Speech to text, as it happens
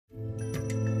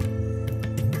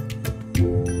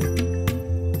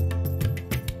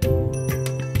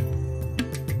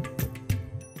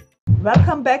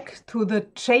Welcome back to the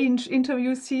Change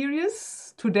interview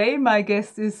series. Today my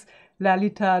guest is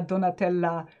Lalitha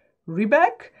Donatella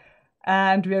Riebeck,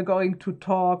 and we are going to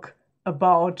talk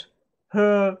about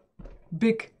her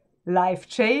big life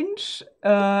change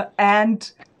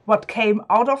and what came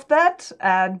out of that,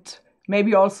 and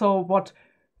maybe also what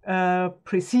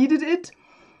preceded it.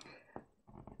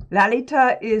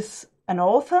 Lalitha is an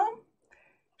author.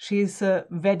 She's a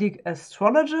Vedic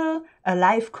astrologer, a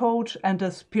life coach, and a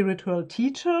spiritual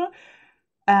teacher.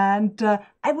 And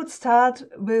I would start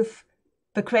with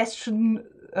the question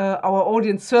our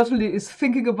audience certainly is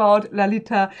thinking about,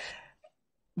 Lalitha.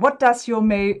 What does your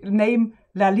name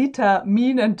Lalitha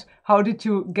mean, and how did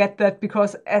you get that?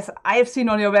 Because as I've seen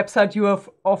on your website, you are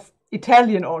of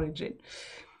Italian origin.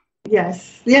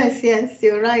 Yes,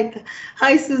 you're right.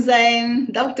 Hi, Susanne,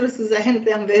 Dr. Susanne.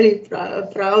 I'm very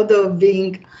proud of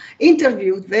being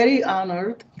interviewed, very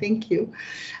honored. Thank you.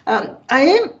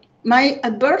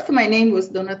 At birth, my name was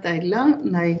Donatella,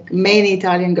 like many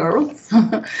Italian girls.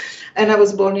 And I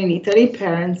was born in Italy,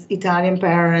 Italian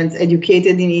parents,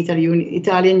 educated in Italy,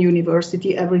 Italian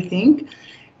university, everything.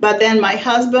 But then my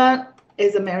husband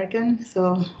is American,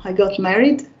 so I got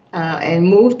married and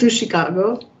moved to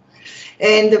Chicago.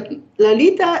 And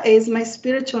Lalitha is my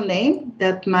spiritual name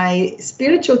that my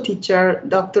spiritual teacher,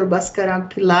 Dr. Bhaskaran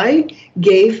Pillai,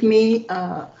 gave me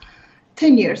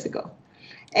 10 years ago.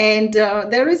 And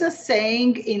there is a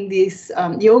saying in this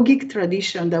yogic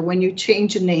tradition that when you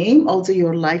change a name, also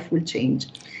your life will change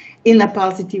in a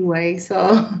positive way.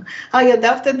 So I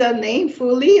adopted that name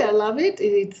fully. I love it.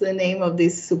 It's the name of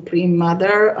this Supreme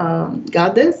Mother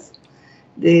goddess,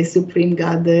 the Supreme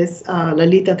Goddess,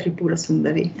 Lalitha Tripura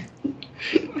Sundari.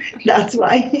 That's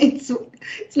why it's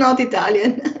not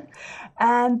Italian.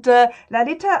 And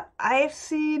Lalitha, I've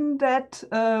seen that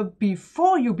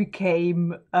before you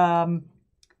became a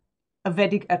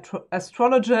Vedic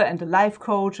astrologer and a life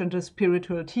coach and a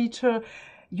spiritual teacher,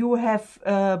 you have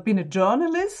been a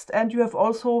journalist, and you have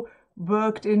also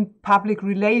worked in public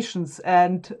relations.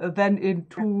 And then in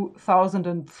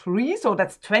 2003, so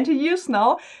that's 20 years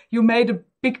now, you made a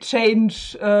big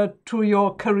change to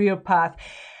your career path.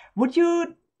 Would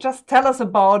you just tell us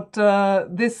about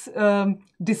this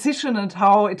decision and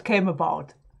how it came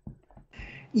about?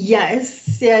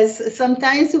 Yes.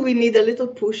 Sometimes we need a little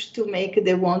push to make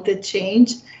the wanted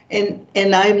change, and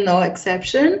I'm no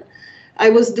exception. I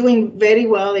was doing very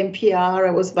well in PR.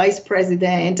 I was vice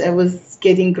president. I was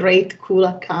getting great, cool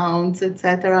accounts,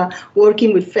 etc.,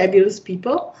 working with fabulous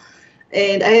people.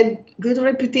 And I had good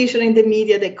reputation in the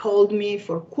media. They called me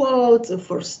for quotes or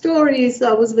for stories. So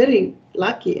I was very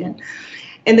lucky.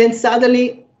 And then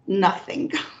suddenly,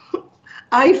 nothing.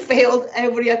 I failed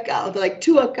every account, like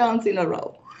 2 accounts in a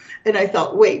row. And I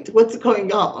thought, wait, what's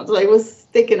going on? So I was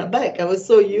taken aback. I was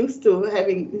so used to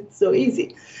having it so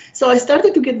easy. So I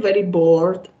started to get very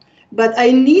bored. But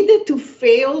I needed to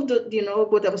fail,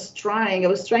 what I was trying. I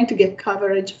was trying to get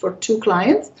coverage for 2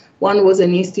 clients. One was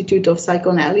an institute of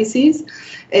psychoanalysis,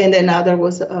 and another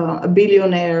was a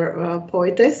billionaire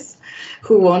poetess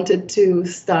who wanted to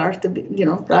start,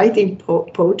 writing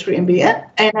poetry and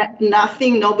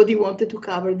nobody wanted to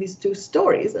cover these 2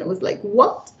 stories. I was like,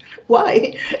 what?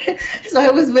 Why? So I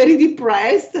was very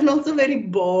depressed and also very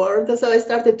bored. So I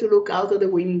started to look out of the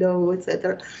window,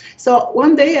 etc. So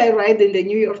one day I read in the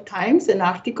New York Times an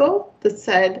article that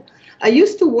said, I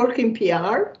used to work in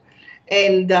PR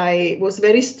and I was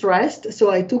very stressed.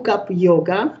 So I took up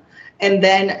yoga. And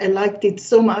then I liked it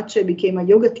so much, I became a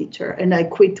yoga teacher and I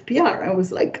quit PR. I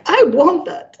was like, I want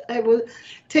that.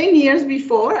 10 years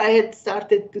before I had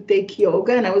started to take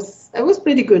yoga, and I was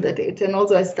pretty good at it. And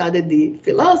also I studied the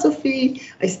philosophy,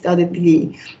 I studied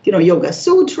the Yoga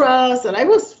Sutras, and I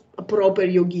was a proper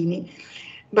yogini.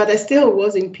 But I still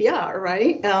was in PR,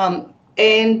 right?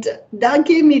 And that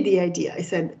gave me the idea. I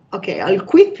said, okay, I'll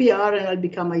quit PR and I'll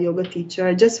become a yoga teacher.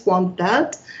 I just want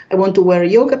that. I want to wear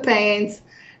yoga pants.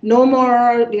 No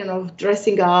more,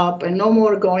 dressing up, and no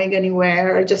more going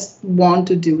anywhere. I just want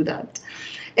to do that.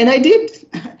 And I did.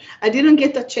 I didn't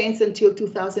get a chance until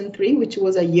 2003, which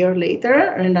was a year later.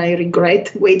 And I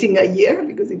regret waiting a year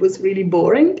because it was really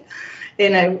boring.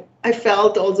 And I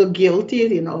felt also guilty,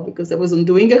 because I wasn't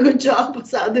doing a good job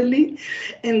suddenly.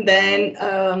 And then,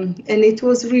 and it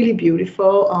was really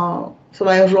beautiful. So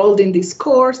I enrolled in this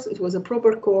course. It was a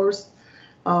proper course.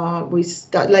 We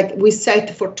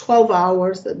sat for 12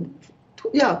 hours,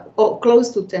 close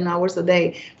to 10 hours a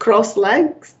day,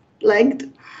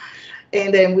 cross-legged.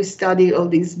 And then we studied all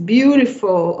this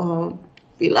beautiful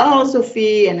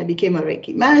philosophy, and I became a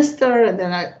Reiki master. And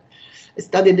then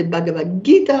studied the Bhagavad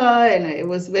Gita, and I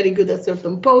was very good at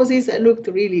certain poses. I looked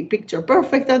really picture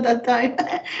perfect at that time.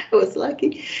 I was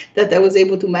lucky that I was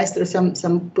able to master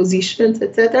some positions,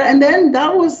 etc. And then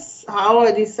that was how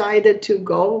I decided to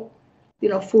go,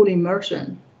 full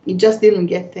immersion. It just didn't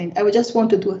get things. I just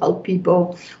wanted to help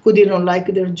people who didn't like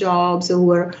their jobs, who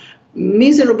were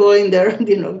miserable in their,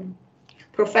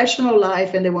 professional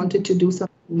life, and they wanted to do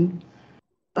something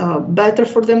better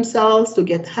for themselves, to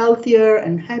get healthier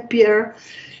and happier.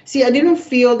 See, I didn't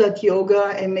feel that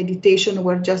yoga and meditation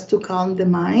were just to calm the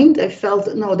mind. I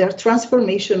felt, no, they're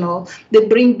transformational. They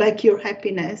bring back your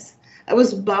happiness. I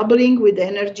was bubbling with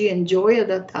energy and joy at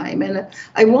that time, and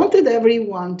I wanted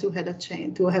everyone to have a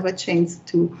chance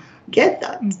to get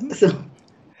that. Mm-hmm. So.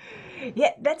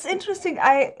 Yeah, that's interesting.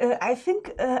 I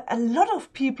think a lot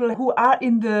of people who are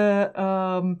in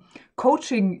the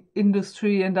coaching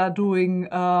industry and are doing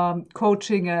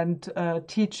coaching and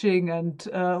teaching, and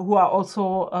who are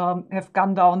also have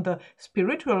gone down the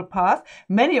spiritual path,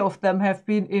 many of them have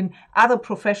been in other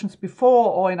professions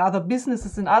before, or in other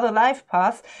businesses, in other life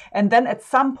paths, and then at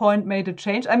some point made a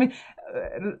change. I mean,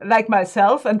 like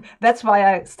myself, and that's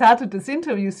why I started this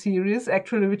interview series,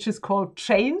 actually, which is called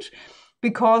Change.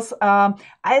 Because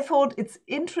I thought it's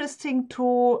interesting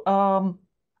to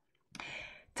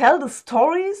tell the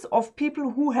stories of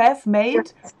people who have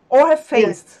made or have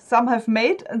faced. Yes. Some have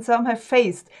made and some have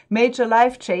faced major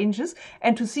life changes,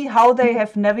 and to see how they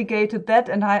have navigated that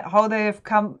and how they have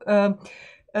come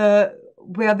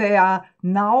where they are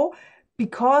now.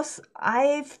 Because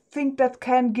I think that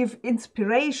can give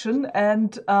inspiration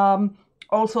and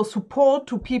also support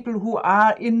to people who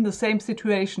are in the same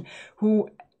situation, who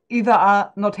either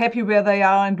are not happy where they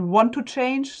are and want to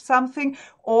change something,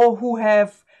 or who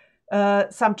have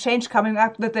some change coming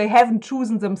up that they haven't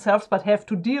chosen themselves but have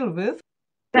to deal with.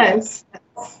 Yes.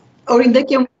 Or they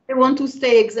want to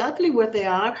stay exactly where they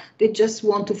are. They just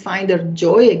want to find their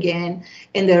joy again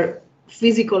and their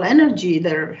physical energy,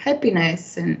 their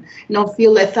happiness, and not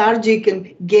feel lethargic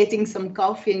and getting some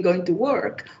coffee and going to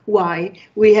work. Why?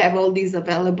 We have all these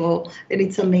available, and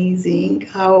it's amazing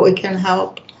how it can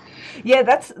help. Yeah,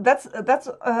 that's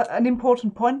an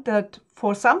important point, that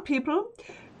for some people,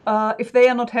 if they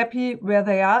are not happy where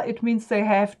they are, it means they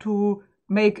have to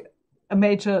make a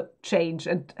major change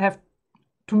and have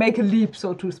to make a leap,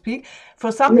 so to speak.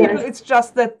 For some people, it's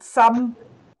just that some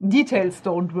details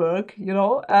don't work,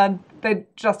 and they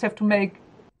just have to make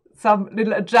some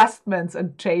little adjustments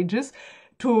and changes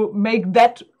to make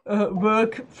that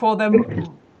work for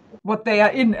them, what they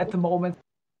are in at the moment.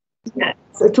 Yeah,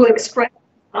 so to express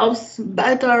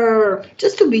better,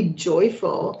 just to be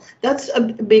joyful. That's a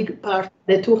big part,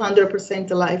 the 200%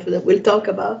 life that we'll talk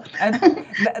about. And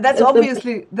that's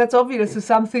obviously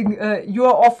something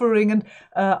you're offering, and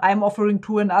I'm offering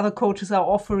to, and other coaches are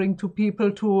offering to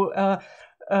people to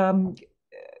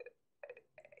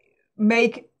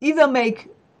make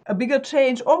a bigger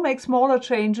change or make smaller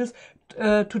changes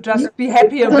to just be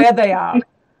happier where they are.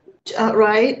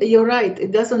 Right, you're right.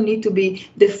 It doesn't need to be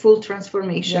the full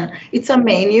transformation. Yeah. It's a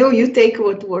menu. You take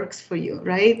what works for you,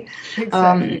 right?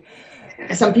 Exactly.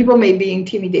 Some people may be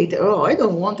intimidated. Oh, I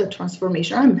don't want a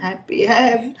transformation. I'm happy.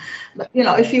 But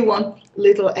if you want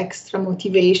little extra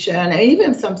motivation and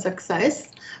even some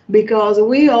success, because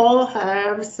we all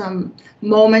have some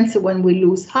moments when we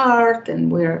lose heart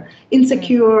and we're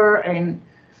insecure, and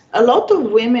a lot of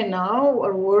women now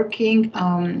are working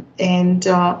and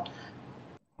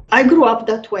I grew up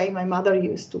that way. My mother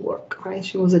used to work, right?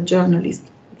 She was a journalist.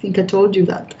 I think I told you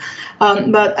that.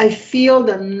 But I feel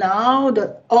that now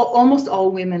that almost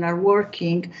all women are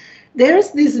working,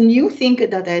 there's this new thing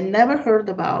that I never heard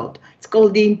about. It's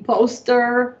called the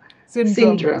imposter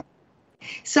syndrome.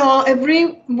 So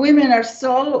women are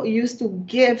so used to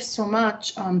give so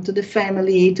much to the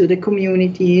family, to the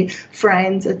community,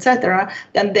 friends, etc.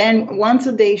 And then once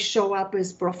they show up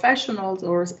as professionals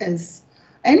or as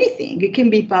anything, it can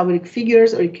be public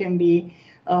figures or it can be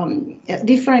a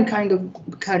different kind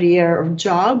of career or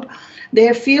job,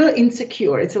 they feel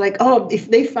insecure. It's like, oh, if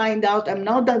they find out I'm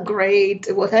not that great,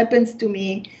 what happens to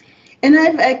me? And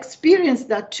I've experienced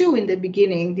that too in the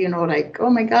beginning, like, oh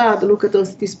my God, look at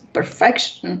this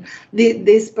perfection,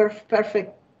 these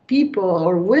perfect people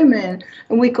or women,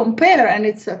 and we compare, and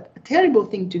it's a terrible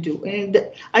thing to do. And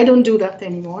I don't do that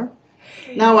anymore.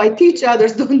 Now I teach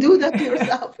others, don't do that to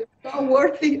yourself. It's not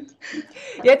worth it.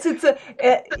 Yes,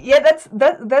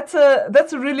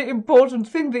 that's a really important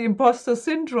thing, the imposter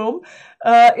syndrome.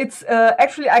 It's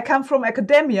actually, I come from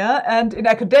academia, and in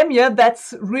academia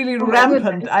that's really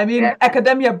rampant. I mean,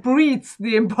 academia breeds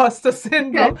the imposter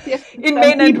syndrome in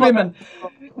men and women.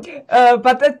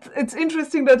 But it's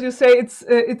interesting that you say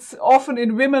it's often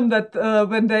in women that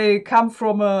when they come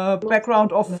from a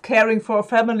background of caring for a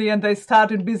family and they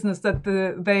start in business, that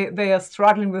they are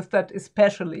struggling with that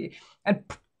especially, and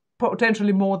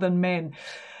potentially more than men.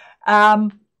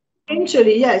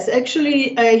 Actually, yes.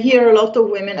 Actually, I hear a lot of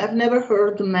women. I've never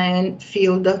heard men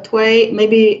feel that way.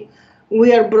 Maybe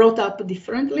we are brought up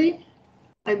differently.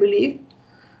 I believe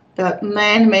that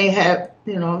men may have,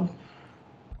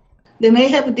 they may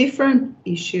have different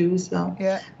issues, but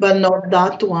not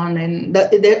that one. And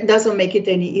that doesn't make it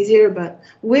any easier. But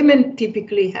women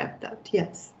typically have that,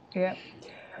 yes. Yeah.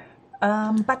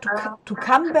 But to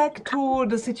come back to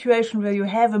the situation where you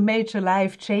have a major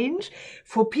life change,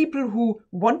 for people who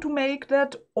want to make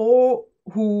that or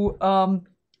who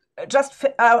just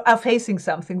are facing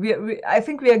something, I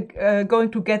think we are going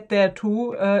to get there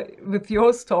too with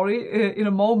your story in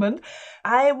a moment.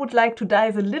 I would like to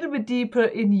dive a little bit deeper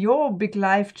in your big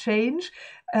life change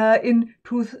in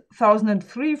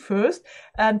 2003 first,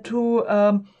 and to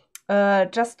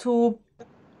just to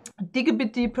dig a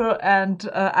bit deeper and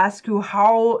ask you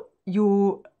how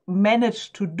you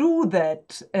managed to do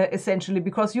that essentially,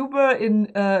 because you were in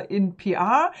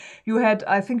PR.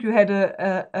 I think you had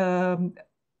a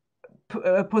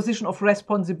position of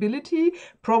responsibility,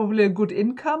 probably a good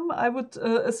income, I would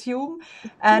assume,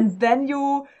 and then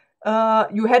you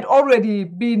had already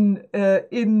been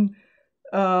in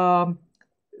the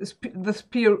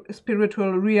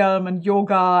spiritual realm and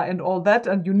yoga and all that,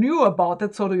 and you knew about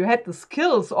that, so you had the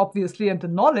skills obviously and the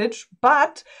knowledge.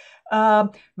 But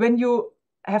when you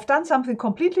have done something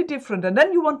completely different and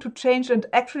then you want to change and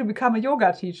actually become a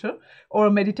yoga teacher or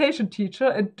a meditation teacher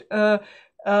and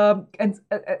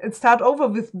start over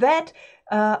with that,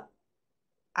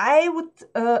 I would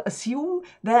assume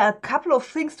there are a couple of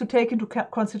things to take into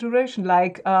consideration,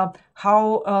 like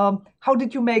how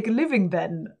did you make a living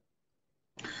then?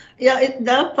 Yeah,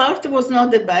 that part was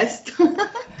not the best.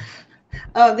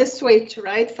 The switch,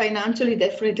 right? Financially,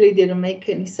 definitely didn't make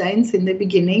any sense in the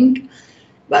beginning.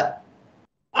 But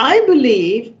I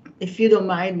believe, if you don't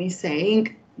mind me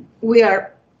saying, we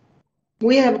have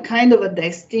kind of a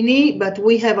destiny, but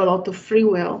we have a lot of free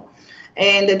will.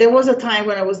 And there was a time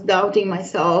when I was doubting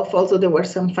myself. Also, there were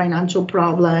some financial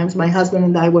problems. My husband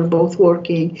and I were both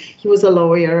working. He was a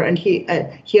lawyer, and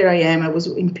here I am. I was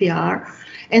in PR,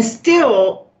 and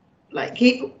still,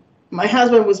 my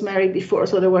husband was married before,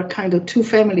 so there were kind of two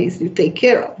families to take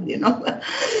care of,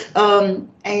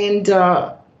 and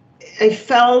I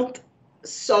felt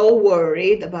so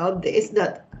worried about this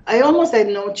that I almost had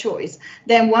no choice.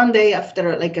 Then one day,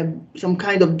 after some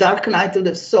kind of dark night of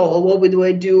the soul, what do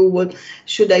I do? What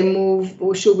should I move,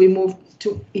 or should we move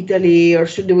to Italy, or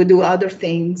should we do other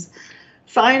things?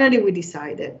 Finally, we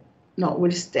decided, no,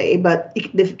 we'll stay. But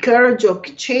the courage of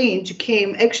change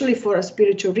came actually for a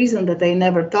spiritual reason that I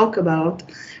never talk about,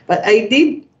 but I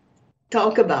did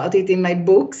talk about it in my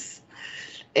books.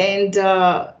 And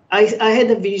I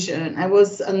had a vision. It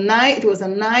was a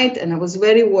night, and I was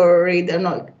very worried. I'm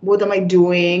not, what am I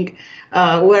doing?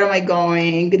 Where am I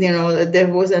going? There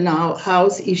was a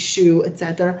house issue,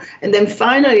 etc. And then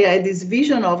finally, I had this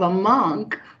vision of a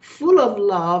monk full of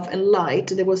love and light.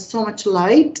 There was so much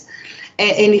light,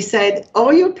 and he said,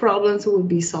 all your problems will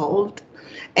be solved.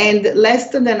 And less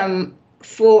than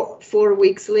 4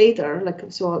 weeks later,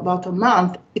 so about a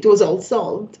month, it was all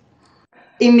solved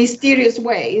in mysterious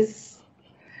ways.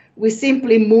 We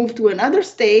simply moved to another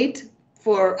state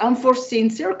for unforeseen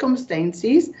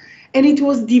circumstances, and it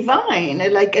was divine.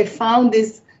 I found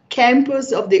this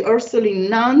campus of the Ursuline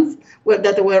nuns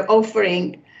that were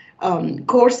offering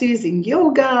courses in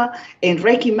yoga and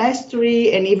Reiki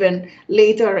mastery, and even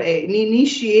later an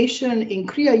initiation in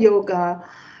Kriya Yoga.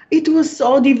 It was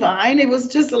so divine. It was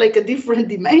just like a different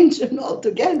dimension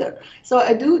altogether. So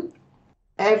I do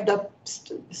have that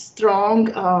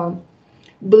strong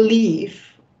belief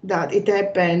that it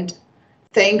happened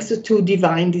thanks to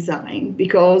divine design,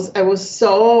 because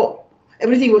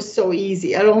everything was so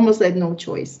easy. I almost had no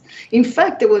choice. In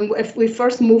fact, if we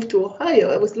first moved to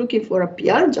Ohio, I was looking for a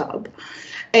PR job,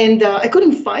 and I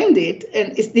couldn't find it.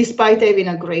 And it's despite having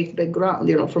a great background,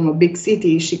 from a big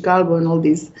city, Chicago, and all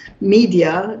these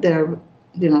media, they're,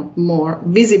 more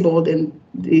visible than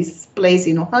this place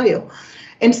in Ohio.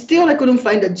 And still, I couldn't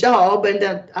find a job. And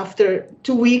then after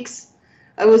 2 weeks,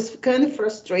 I was kind of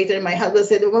frustrated. My husband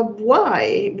said, well,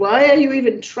 why? Why are you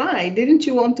even trying? Didn't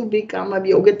you want to become a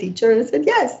yoga teacher? I said,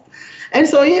 yes. And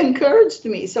so he encouraged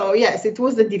me. So yes, it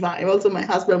was the divine. Also, my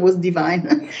husband was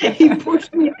divine. He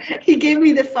pushed me. He gave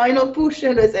me the final push,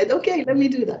 and I said, okay, let me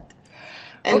do that.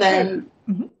 And then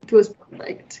It was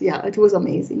perfect. Yeah, it was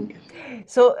amazing.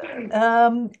 So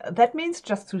that means,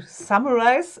 just to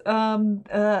summarize,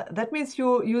 that means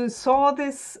you saw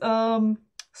this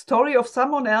story of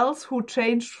someone else who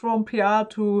changed from PR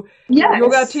to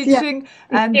yoga teaching,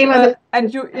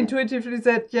 and you intuitively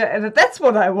said, yeah, that's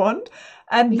what I want.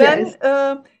 And then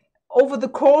over the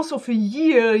course of a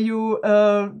year, you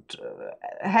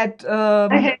had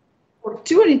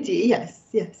opportunity. Yes.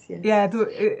 Yeah,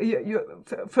 you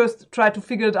first tried to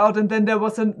figure it out, and then there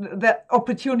was the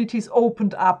opportunities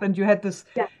opened up, and you had this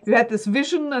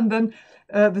vision, and then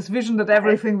this vision that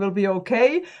everything will be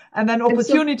okay, and then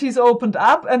opportunities opened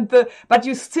up, but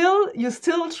you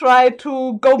still try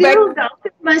to go back. I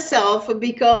doubted myself,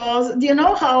 because do you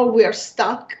know how we're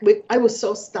stuck? I was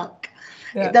so stuck.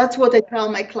 Yeah. That's what I tell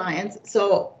my clients.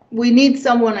 So we need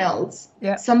someone else.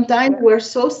 Yeah. Sometimes we're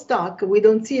so stuck, we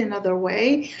don't see another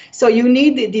way. So you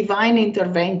need the divine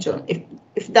intervention.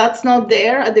 If that's not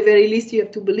there, at the very least, you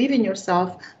have to believe in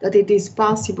yourself that it is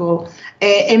possible.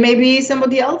 And maybe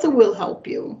somebody else will help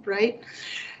you, right?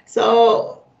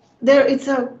 So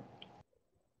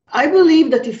I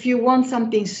believe that if you want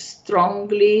something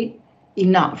strongly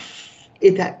enough,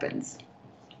 it happens.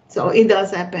 So it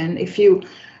does happen.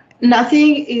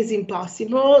 Nothing is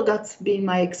impossible. That's been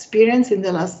my experience in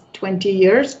the last 20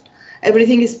 years.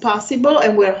 Everything is possible,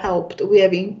 and we're helped. We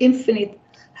have infinite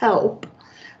help.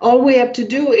 All we have to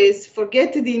do is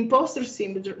forget the imposter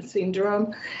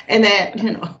syndrome, and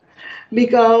then,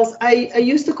 because I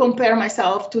used to compare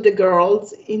myself to the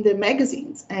girls in the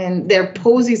magazines, and their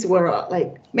poses were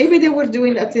like, maybe they were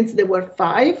doing that since they were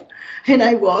 5, and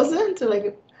I wasn't.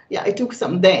 I took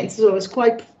some dance, so I was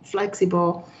quite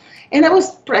flexible. And I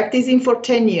was practicing for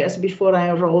 10 years before I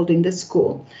enrolled in the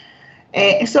school.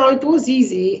 So it was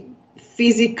easy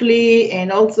physically, and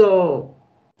also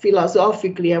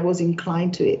philosophically, I was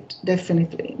inclined to it,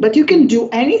 definitely. But you can do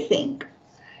anything.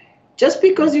 Just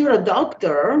because you're a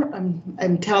doctor,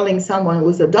 I'm telling someone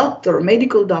who's a doctor, a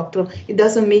medical doctor, it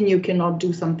doesn't mean you cannot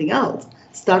do something else.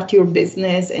 Start your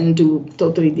business and do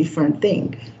totally different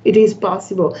thing. It is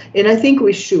possible. And I think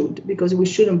we should, because we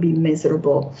shouldn't be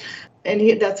miserable.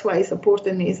 And that's why he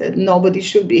supported me. He said nobody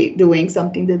should be doing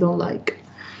something they don't like.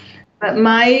 But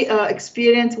my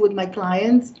experience with my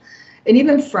clients and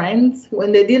even friends,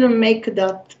 when they didn't make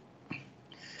that,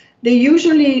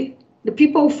 the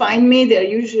people who find me, they're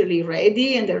usually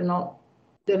ready, and they're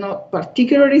not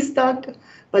particularly stuck,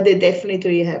 but they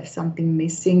definitely have something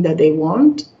missing that they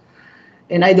want.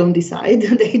 And I don't decide,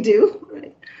 they do.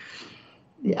 Right?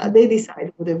 Yeah, they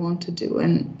decide what they want to do,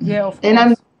 and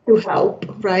I'm to help,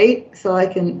 right? So I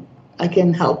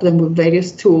can help them with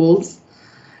various tools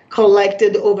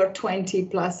collected over 20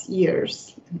 plus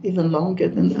years, even longer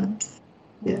than that.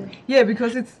 Yeah,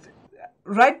 because it's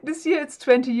right this year, it's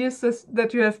 20 years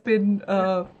that you have been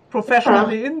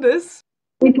professionally in this.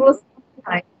 It was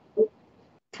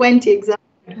 20 exactly.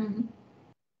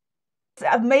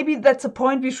 Mm-hmm. Maybe that's a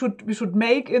point we should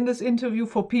make in this interview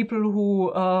for people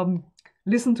who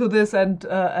listen to this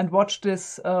and watch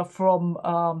this from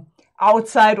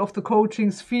outside of the coaching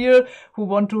sphere, who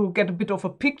want to get a bit of a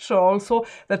picture also,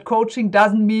 that coaching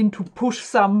doesn't mean to push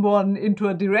someone into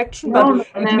a direction, but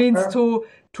it means to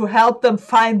help them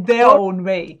find their own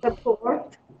way.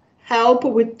 Support, help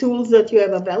with tools that you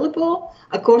have available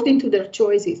according to their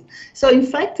choices. So in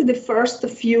fact, the first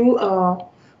few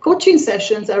coaching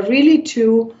sessions are really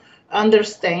to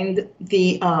understand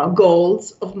the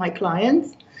goals of my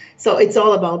clients. So it's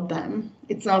all about them.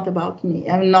 It's not about me.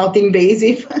 I'm not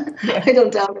invasive. Yeah. I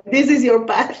don't tell them, this is your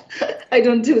path. I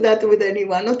don't do that with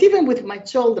anyone, not even with my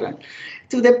children.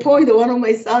 To the point that one of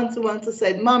my sons once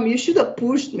said, Mom, you should have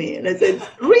pushed me. And I said,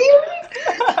 really?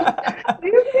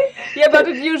 Really? Yeah, but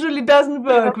it usually doesn't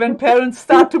work. When parents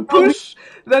start to push,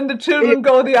 then the children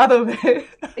go the other way.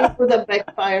 It would have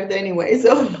backfired anyway.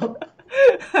 So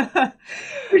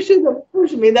you should have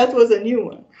pushed me. That was a new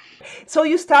one. So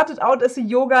you started out as a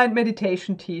yoga and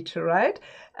meditation teacher, right?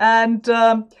 And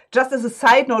just as a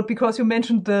side note, because you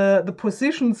mentioned the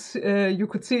positions you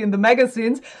could see in the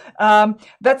magazines,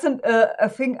 that's a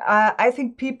thing I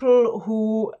think people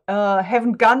who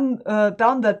haven't gone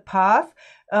down that path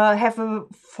have a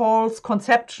false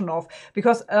conception of.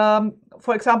 Because,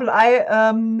 for example, I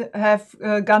have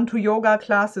gone to yoga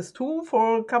classes too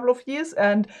for a couple of years,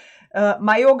 and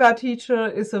my yoga teacher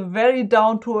is a very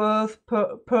down-to-earth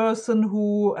person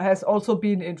who has also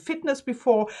been in fitness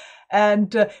before,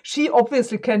 and she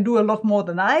obviously can do a lot more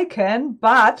than I can,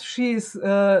 but she's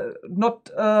not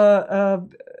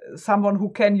someone who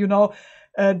can,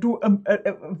 do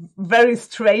very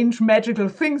strange magical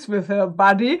things with her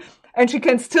body, and she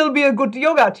can still be a good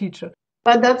yoga teacher.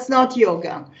 but that's not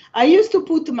yoga. I used to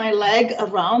put my leg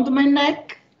around my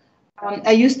neck.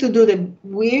 I used to do the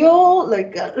wheel,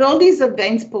 like all these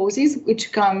advanced poses,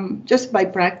 which come just by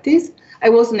practice. I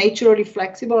was naturally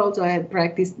flexible. Also, I had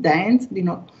practiced dance,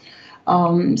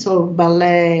 so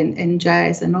ballet and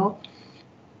jazz and all.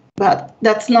 But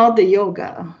that's not the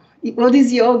yoga. What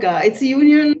is yoga? It's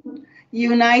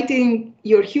uniting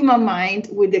your human mind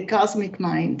with the cosmic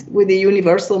mind, with the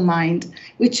universal mind,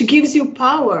 which gives you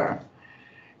power.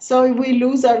 So we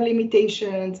lose our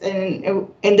limitations, and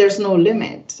there's no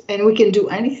limit, and we can do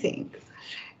anything.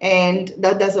 And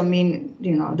that doesn't mean,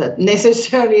 that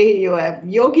necessarily you have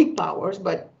yogic powers,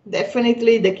 but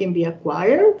definitely they can be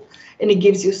acquired, and it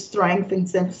gives you strength and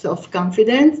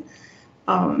self-confidence.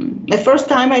 The first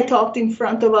time I talked in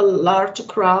front of a large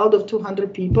crowd of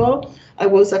 200 people, I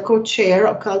was a co-chair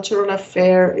of cultural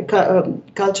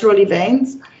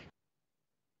events.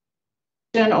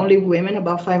 Only women,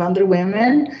 about 500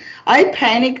 women. I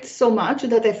panicked so much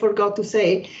that I forgot to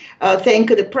say thank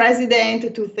the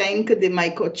president, to thank my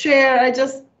co-chair. I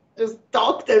just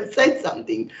talked and said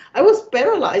something. I was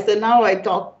paralyzed, and now I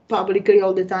talk publicly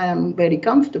all the time. I'm very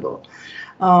comfortable.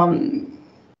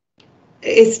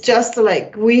 It's just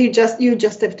like you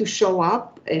just have to show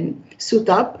up and suit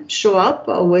up, show up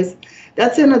always.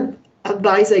 That's an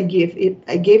advice I give.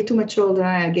 I gave to my children.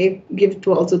 I give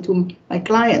to also to my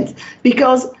clients,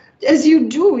 because as you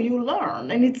do, you learn,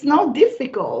 and it's not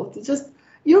difficult. It's just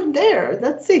you're there.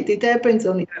 That's it. It happens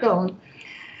on its own.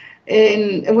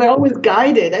 And we're always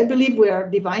guided. I believe we are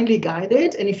divinely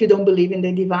guided. And if you don't believe in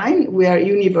the divine, we are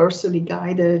universally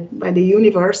guided by the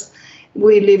universe.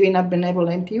 We live in a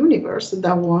benevolent universe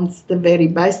that wants the very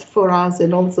best for us,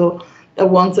 and also that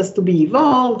wants us to be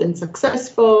evolved and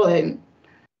successful.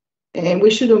 And we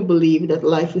shouldn't believe that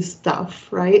life is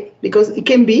tough, right? Because it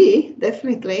can be,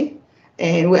 definitely.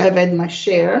 And I've had my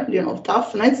share, of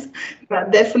toughness,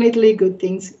 but definitely good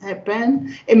things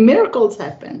happen and miracles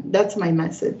happen. That's my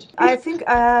message. I think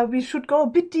we should go a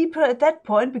bit deeper at that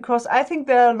point, because I think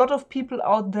there are a lot of people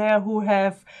out there who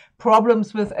have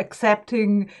problems with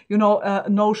accepting, a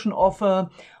notion of a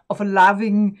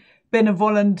loving,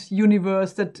 benevolent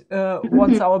universe that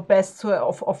wants our best,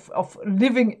 of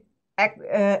living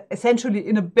essentially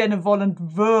in a benevolent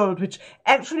world, which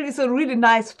actually is a really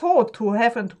nice thought to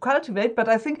have and to cultivate. But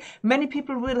I think many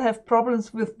people will have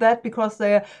problems with that because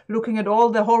they're looking at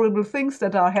all the horrible things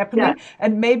that are happening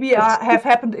and maybe have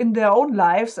happened in their own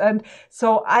lives. And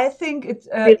so I think it's,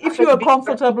 if you are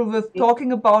comfortable with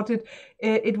talking about it,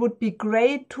 it would be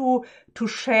great to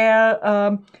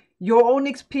share your own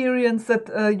experience, that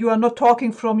you are not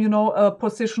talking from, a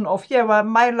position of, well,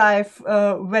 my life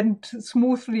went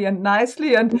smoothly and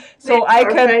nicely, and so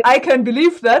I can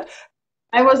believe that.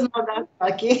 I was not that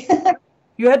lucky.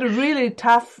 You had a really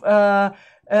tough,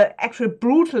 actually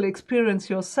brutal experience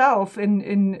yourself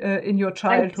in your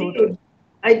childhood.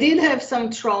 I did have some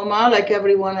trauma like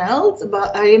everyone else,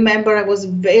 but I remember I was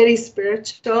very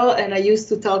spiritual, and I used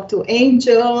to talk to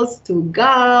angels, to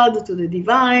God, to the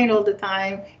divine all the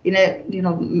time,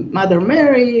 Mother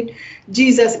Mary,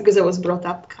 Jesus, because I was brought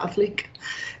up Catholic.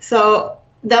 So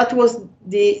that was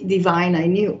the divine I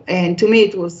knew. And to me,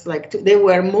 it was like they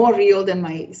were more real than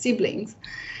my siblings.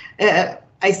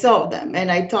 I saw them and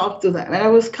I talked to them, and I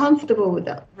was comfortable with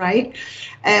that, right?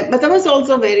 But I was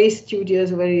also very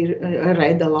studious, I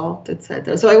read a lot,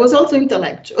 etc. So I was also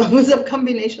intellectual. It was a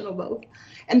combination of both.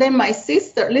 And then my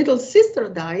little sister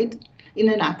died in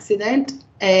an accident,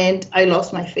 and I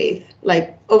lost my faith,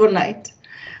 like overnight.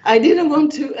 I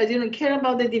didn't care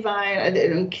about the divine. I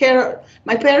didn't care.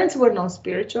 My parents were not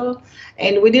spiritual,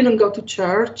 and we didn't go to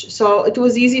church. So it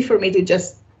was easy for me to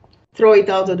just throw it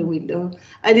out of the window.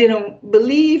 I didn't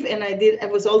believe, and I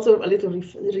was also a little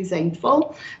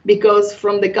resentful, because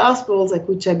from the Gospels, like,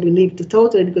 which I believed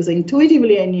totally, because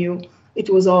intuitively I knew it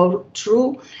was all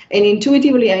true, and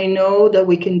intuitively I know that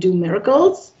we can do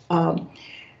miracles.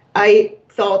 I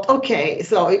thought, okay,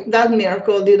 so if that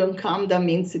miracle didn't come, that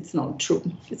means it's not true.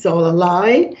 It's all a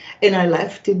lie, and I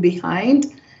left it behind.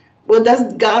 What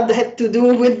does God have to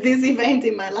do with this event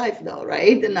in my life, though,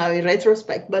 right? And now in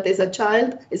retrospect, but as a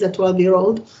child, as a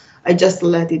 12-year-old, I just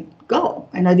let it go,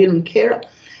 and I didn't care.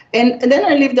 And then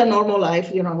I lived a normal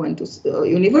life. I went to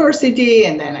university,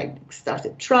 and then I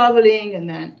started traveling, and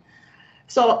then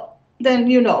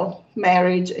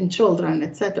marriage and children,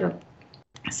 etc.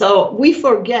 So we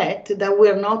forget that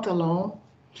we're not alone.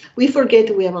 We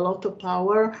forget we have a lot of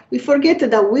power. We forget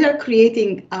that we are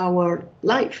creating our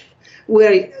life.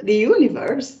 We're the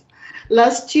universe.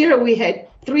 Last year, we had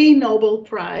 3 Nobel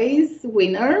Prize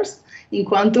winners in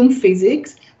quantum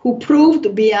physics who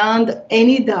proved beyond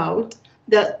any doubt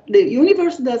that the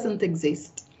universe doesn't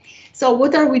exist. So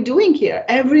what are we doing here?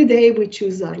 Every day we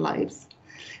choose our lives.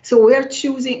 So we're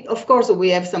choosing, of course, we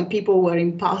have some people who are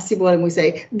impossible and we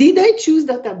say, did I choose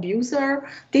that abuser?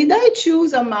 Did I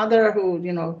choose a mother who,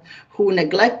 who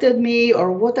neglected me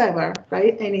or whatever,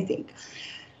 right? Anything.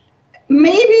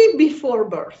 Maybe before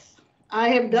birth. I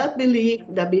have that belief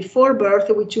that before birth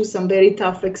we choose some very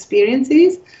tough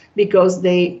experiences because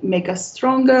they make us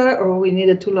stronger or we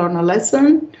needed to learn a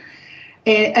lesson.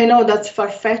 And I know that's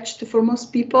far-fetched for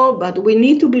most people, but we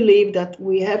need to believe that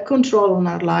we have control on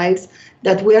our lives,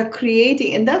 that we are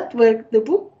creating, and that's where the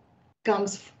book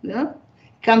comes,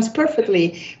 comes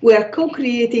perfectly. We are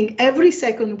co-creating every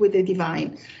second with the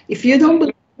divine. If you don't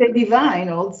believe the divine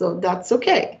also, that's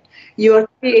okay. You are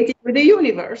creating with the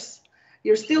universe.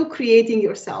 You're still creating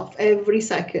yourself every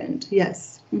second.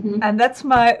 Yes. Mm-hmm. And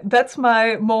that's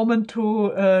my moment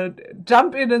to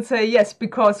jump in and say yes,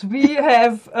 because we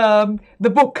have the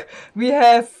book. We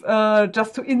have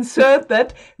just to insert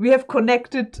that we have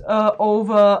connected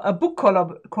over a book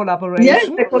collaboration. Yes,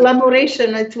 the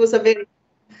collaboration. It was a very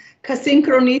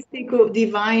synchronistic,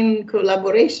 divine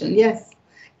collaboration. Yes.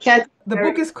 The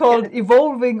book is called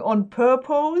Evolving on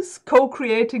Purpose: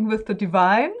 Co-Creating with the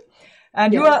Divine.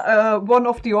 And you are one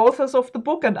of the authors of the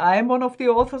book, and I am one of the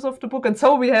authors of the book. And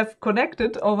so we have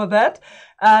connected over that.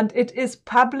 And it is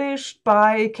published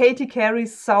by Katie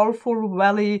Carey's Soulful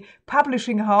Valley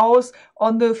Publishing House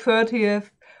on the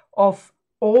 30th of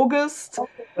August.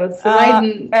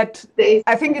 At,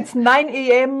 I think it's 9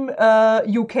 a.m.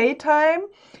 UK time.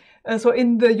 So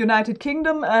in the United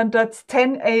Kingdom, and that's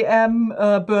 10 a.m.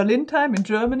 Berlin time in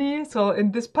Germany, so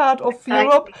in this part of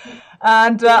Europe.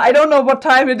 And I don't know what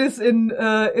time it is in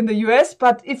the US,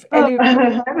 but if any,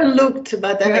 I haven't looked,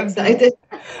 but I'm excited.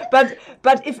 But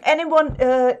if anyone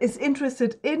is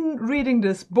interested in reading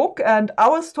this book and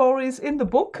our stories in the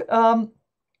book,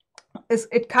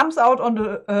 it comes out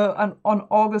on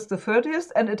August the 30th,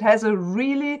 and it has a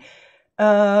really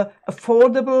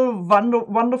affordable,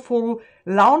 wonderful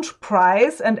launch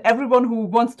price, and everyone who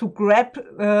wants to grab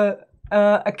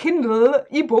a Kindle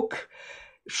ebook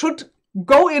should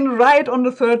go in right on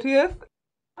the 30th.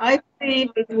 I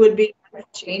think it will be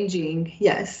changing.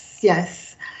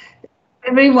 Yes.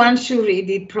 Everyone should read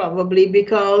it probably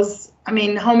because, I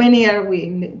mean, how many are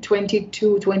we?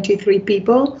 22, 23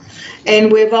 people.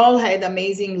 And we've all had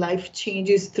amazing life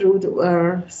changes through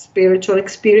our spiritual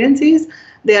experiences.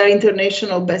 They are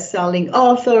international best-selling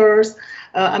authors,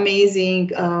 amazing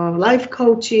life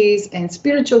coaches and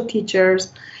spiritual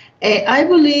teachers. And I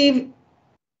believe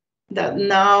that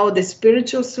now the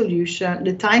spiritual solution,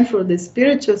 the time for the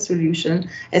spiritual solution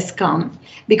has come,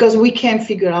 because we can't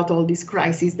figure out all these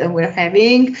crises that we're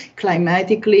having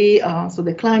climatically, so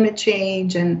the climate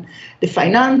change and the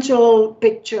financial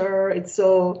picture, it's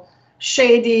so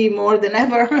shady more than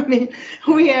ever. I mean,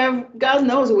 we have, God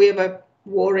knows, we have a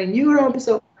war in Europe,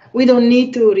 so we don't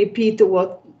need to repeat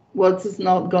what's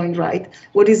not going right.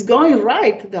 What is going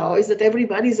right, though, is that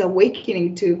everybody's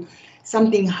awakening to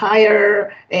something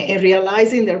higher and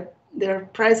realizing their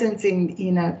presence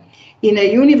in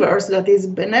a universe that is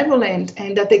benevolent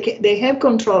and that they have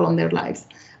control on their lives,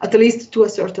 at least to a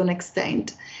certain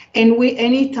extent. And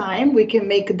anytime we can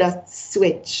make that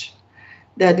switch,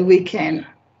 that we can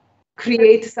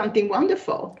create something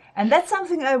wonderful. And that's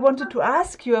something I wanted to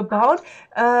ask you about.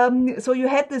 So you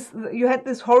had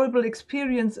this horrible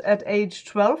experience at age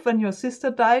 12 when your sister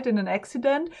died in an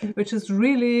accident, which is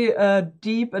really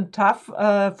deep and tough for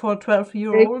a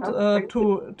 12-year-old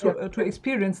to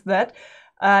experience that.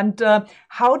 And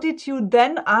how did you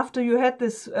then, after you had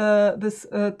this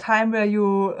time where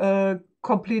you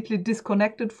completely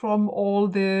disconnected from all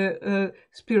the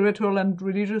spiritual and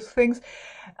religious things,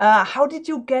 how did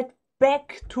you get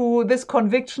back to this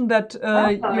conviction that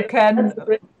you can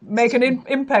make an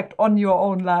impact on your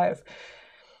own life?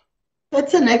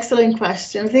 That's an excellent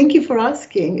question. Thank you for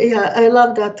asking. Yeah, I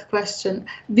love that question,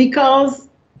 because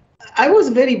I was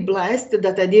very blessed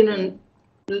that I didn't,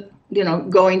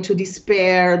 go into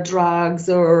despair, drugs,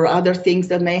 or other things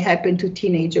that may happen to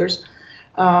teenagers.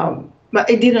 But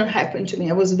it didn't happen to me.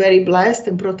 I was very blessed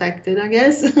and protected, I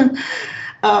guess.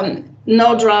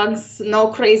 No drugs, no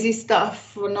crazy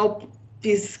stuff, no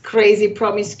this crazy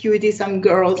promiscuity some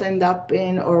girls end up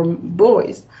in, or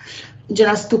boys,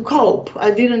 just to cope. I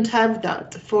didn't have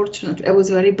that, fortunately. I was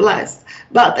very blessed.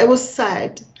 But I was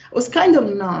sad. I was kind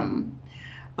of numb.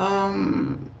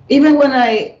 Even when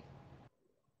I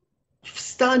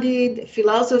studied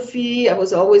philosophy, I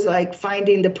was always like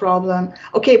finding the problem.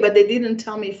 Okay, but they didn't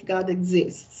tell me if God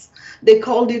exists. They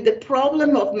called it the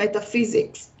problem of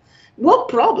metaphysics. What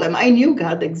problem? I knew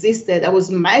God existed. I was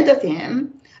mad at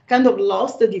him kind of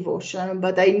lost the devotion,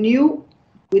 but I knew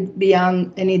with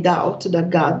beyond any doubt that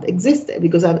God existed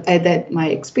because I had my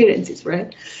experiences,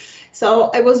 right? So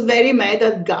I was very mad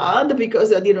at God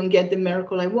because I didn't get the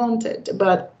miracle I wanted,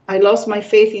 but I lost my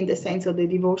faith in the sense of the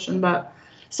devotion. But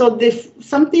so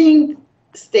something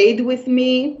stayed with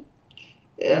me.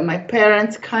 My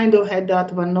parents kind of had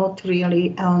that, but not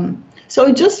really. So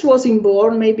it just wasn't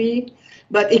born, maybe,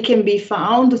 but it can be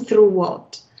found through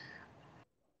what?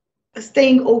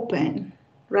 Staying open,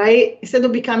 right? Instead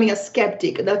of becoming a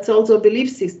skeptic, that's also a belief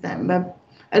system. But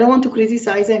I don't want to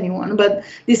criticize anyone, but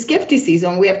the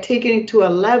skepticism, we have taken it to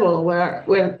a level where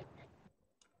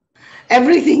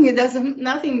everything,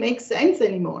 nothing makes sense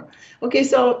anymore. Okay,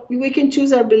 so we can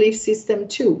choose our belief system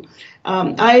too.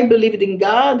 I believed in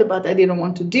God, but I didn't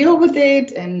want to deal with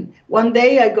it. And one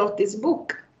day I got this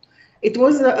book. It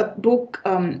was a book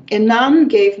a nun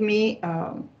gave me.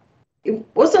 It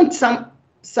wasn't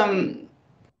some,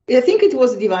 I think it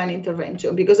was divine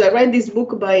intervention, because I read this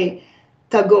book by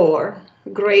Tagore, a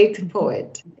great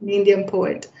poet, an Indian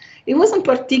poet. It wasn't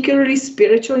particularly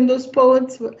spiritual in those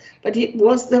poets, but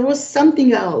there was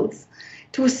something else.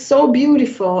 It was so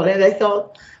beautiful, and I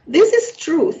thought, this is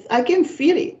truth. I can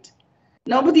feel it.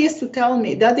 Nobody has to tell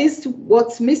me. That is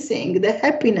what's missing, the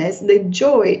happiness, the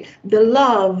joy, the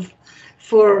love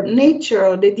for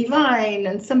nature, the divine,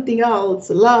 and something else,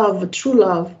 love, true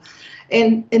love.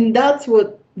 And that's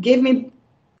what gave me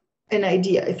an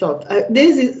idea. I thought,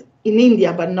 this is in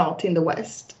India, but not in the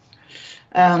West.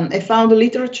 I found the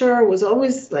literature was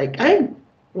always like, I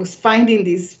was finding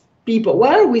these people.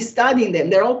 Why are we studying them?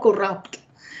 They're all corrupt.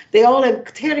 They all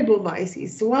have terrible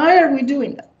vices. Why are we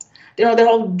doing that? They're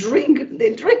all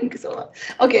they drink. So,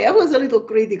 okay, I was a little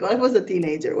critical. I was a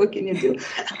teenager. What can you do?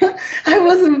 I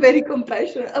wasn't very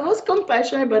compassionate. I was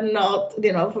compassionate, but not,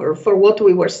 for what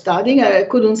we were studying. I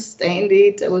couldn't stand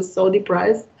it. I was so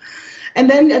depressed. And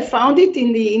then I found it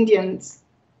in the Indian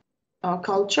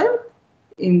culture,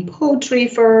 in poetry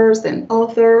first and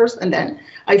authors. And then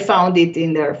I found it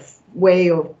in their way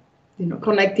of,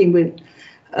 connecting with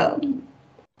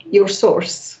your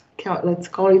source. Let's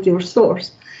call it your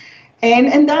source.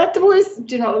 And that was,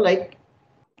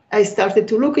 I started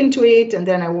to look into it. And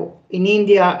then in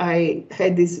India, I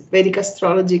had this Vedic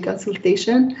astrology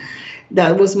consultation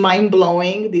that was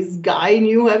mind-blowing. This guy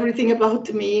knew everything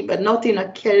about me, but not in a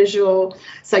casual,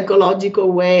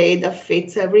 psychological way that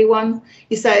fits everyone.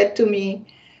 He said to me,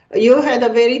 you had a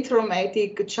very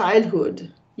traumatic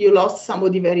childhood. You lost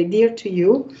somebody very dear to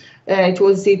you. It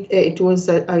was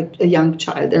a young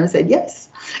child. And I said, yes.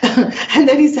 And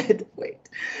then he said, wait.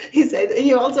 He said,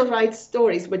 you also write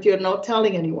stories, but you're not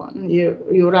telling anyone.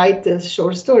 You write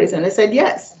short stories. And I said,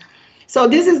 yes. So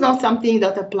this is not something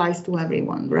that applies to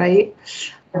everyone, right?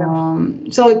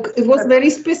 So it was very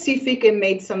specific and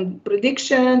made some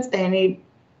predictions, and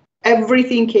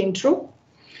everything came true.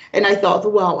 And I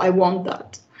thought, wow, I want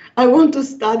that. I want to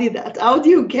study that. How do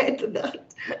you get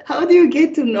that? How do you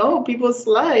get to know people's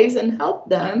lives and help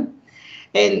them?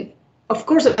 And of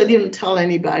course, I didn't tell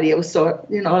anybody. I was so,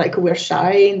 we're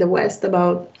shy in the West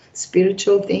about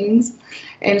spiritual things.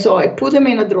 And so I put them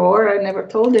in a drawer. I never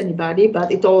told anybody,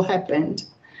 but it all happened.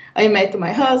 I met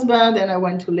my husband, and I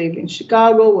went to live in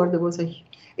Chicago, where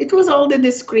it was all the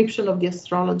description of the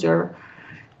astrologer.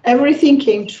 Everything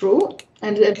came true.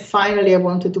 And then finally, I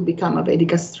wanted to become a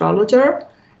Vedic astrologer.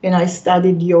 And I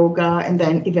studied yoga, and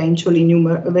then eventually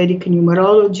Vedic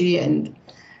numerology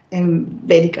and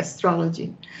Vedic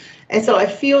astrology. And so I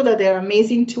feel that they're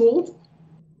amazing tools.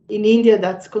 In India,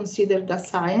 that's considered a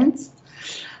science.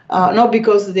 Not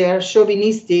because they are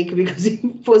chauvinistic, because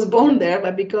it was born there,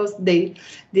 but because the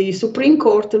Supreme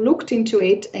Court looked into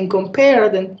it and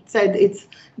compared and said it's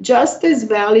just as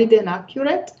valid and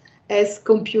accurate as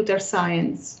computer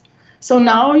science. So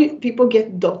now people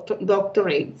get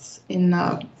doctorates in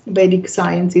Vedic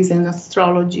sciences and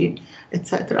astrology,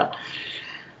 etc.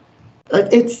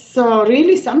 It's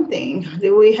really something.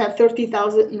 We have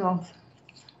 30,000,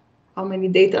 how many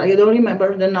data? I don't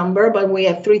remember the number, but we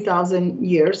have 3,000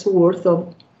 years worth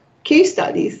of case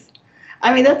studies.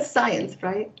 I mean, that's science,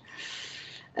 right?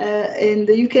 And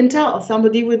you can tell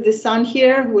somebody with the sun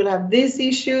here will have these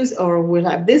issues or will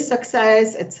have this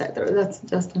success, etc. That's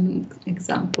just an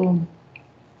example.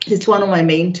 It's one of my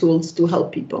main tools to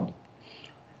help people.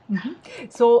 Mm-hmm.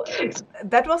 So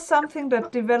that was something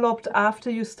that developed after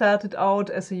you started out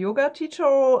as a yoga teacher,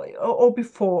 or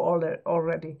before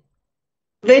already?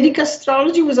 Vedic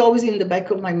astrology was always in the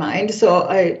back of my mind. So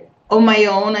on my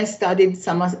own, I studied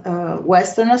some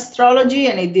Western astrology,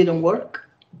 and it didn't work.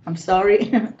 I'm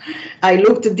sorry. I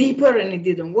looked deeper and it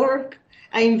didn't work.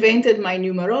 I invented my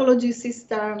numerology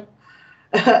system.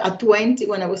 at 20,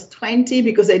 when I was 20,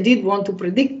 because I did want to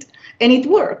predict, and it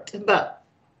worked, but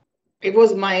it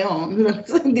was my own.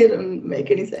 It didn't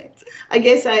make any sense. I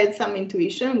guess I had some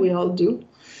intuition, we all do.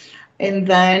 And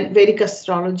then Vedic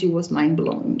astrology was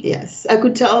mind-blowing, yes. I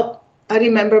could tell, I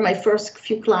remember my first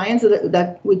few clients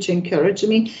that which encouraged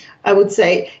me. I would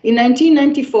say, in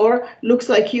 1994, looks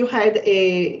like you had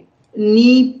a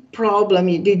knee problem.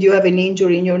 Did you have an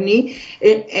injury in your knee?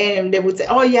 And they would say,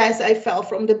 oh yes, I fell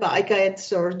from the bike, I had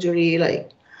surgery, like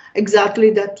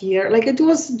exactly that year. Like, it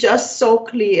was just so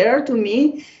clear to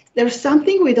me. There's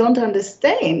something we don't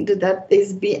understand that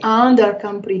is beyond our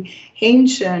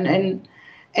comprehension, and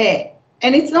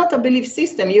it's not a belief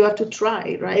system. You have to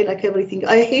try, right? Like everything.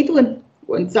 I hate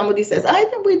when somebody says,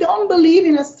 we don't believe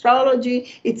in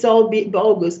astrology, it's all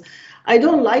bogus. I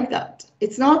don't like that.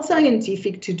 It's not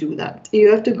scientific to do that. You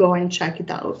have to go and check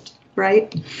it out,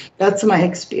 right? That's my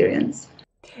experience.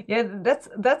 Yeah,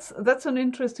 that's an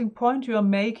interesting point you are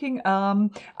making.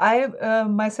 I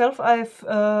myself, I've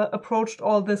approached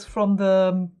all this from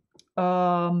the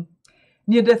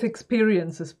near-death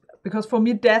experiences, because for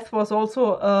me, death was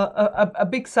also a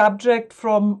big subject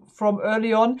from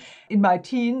early on in my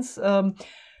teens.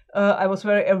 I was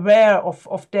very aware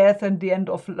of death and the end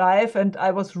of life, and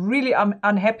I was really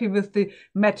unhappy with the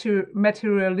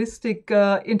materialistic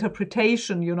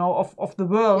interpretation, of the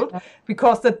world,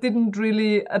 because that didn't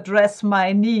really address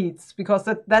my needs, because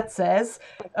that says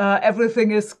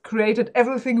everything is created,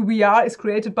 everything we are is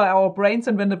created by our brains,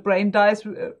 and when the brain dies,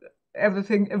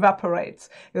 everything evaporates,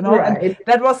 Right. And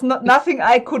that was nothing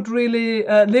I could really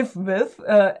live with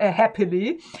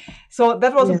happily. So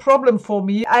that was a problem for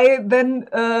me. I then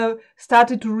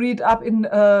started to read up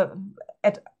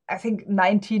at I think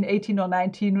 18 or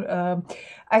 19.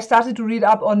 I started to read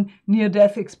up on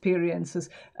near-death experiences.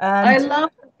 And I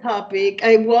love the topic.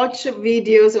 I watch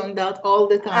videos on that all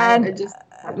the time.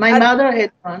 My mother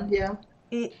had one. Yeah.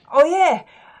 Oh yeah.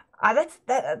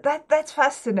 That's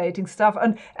fascinating stuff,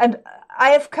 and I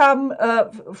have come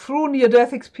through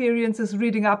near-death experiences,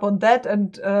 reading up on that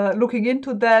and looking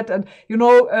into that, and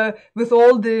with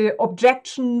all the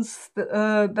objections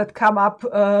that come up.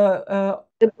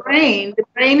 The brain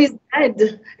is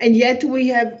dead, and yet we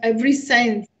have every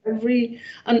sense.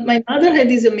 And my mother had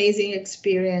this amazing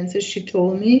experience, as she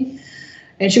told me,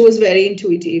 and she was very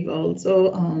intuitive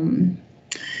also.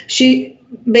 She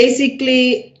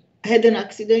basically had an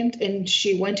accident, and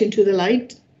she went into the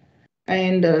light,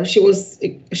 and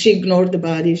she ignored the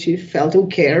body. She felt, who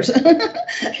cares?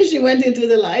 She went into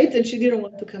the light, and she didn't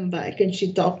want to come back, and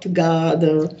she talked to God,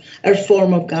 her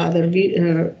form of God,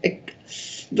 her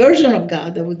version of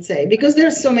God, I would say, because there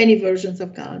are so many versions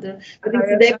of God, but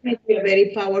it's definitely a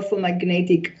very powerful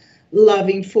magnetic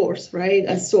loving force, right?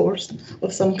 A source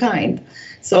of some kind,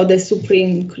 so the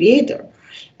supreme creator.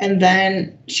 And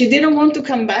then she didn't want to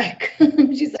come back.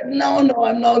 She said, no,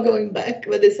 I'm not going back.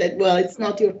 But they said, well, it's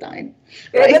not your time.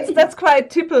 Right? Yeah, that's quite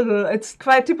typical. It's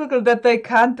quite typical that they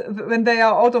can't, when they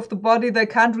are out of the body, they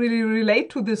can't really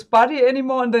relate to this body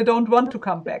anymore, and they don't want to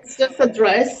come back. It's just a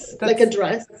dress, like a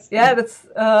dress.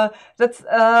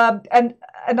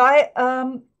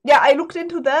 Yeah, I looked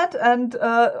into that, and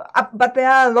but there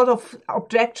are a lot of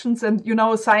objections, and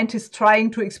scientists trying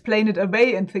to explain it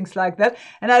away and things like that.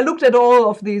 And I looked at all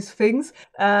of these things,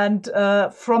 and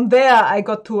from there I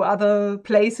got to other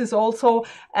places also,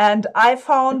 and I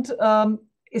found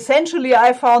essentially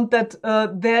that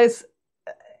there's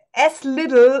as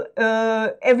little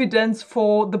evidence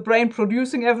for the brain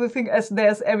producing everything as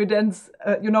there's evidence,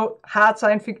 hard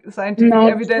scientific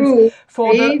evidence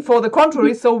for the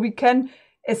contrary. So we can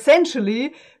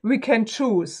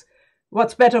choose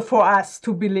what's better for us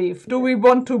to believe. Do we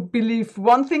want to believe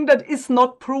one thing that is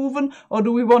not proven, or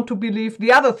do we want to believe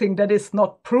the other thing that is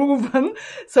not proven?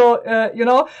 So, and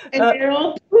they're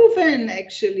all proven,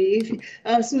 actually.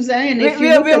 Susanne,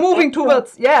 we are moving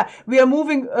towards, we are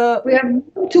moving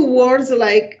towards,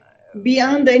 like,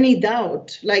 beyond any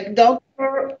doubt. Like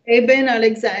Dr. Eben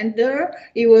Alexander,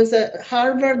 he was a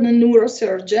Harvard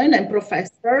neurosurgeon and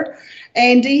professor,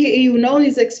 and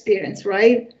his experience,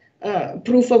 right?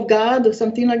 Proof of God or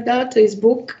something like that, his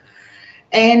book.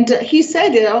 And he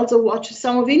said, I also watched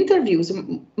some of interviews.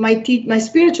 My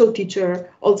spiritual teacher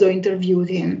also interviewed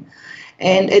him,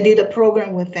 and I did a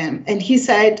program with him. And he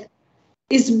said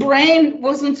his brain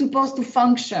wasn't supposed to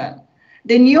function.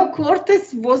 The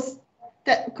neocortex was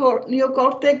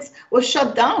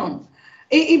shut down.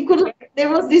 There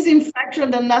was this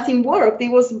infection that nothing worked. He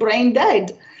was brain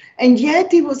dead. And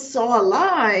yet he was so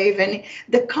alive, and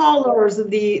the colors,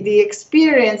 the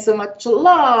experience, so much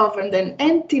love, and then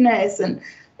emptiness, and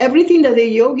everything that the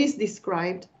yogis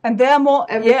described. And there are more,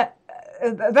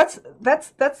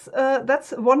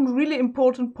 that's one really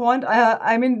important point.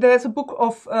 I mean, there's a book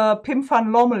of Pim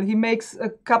van Lommel. He makes a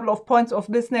couple of points of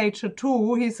this nature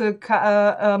too. He's a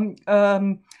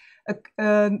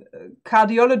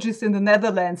cardiologist in the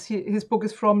Netherlands. His book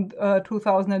is from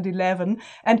 2011,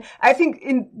 and I think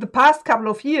in the past couple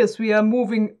of years we are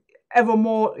moving ever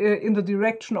more in the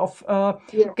direction of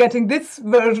getting this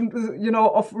version,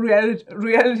 of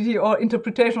reality or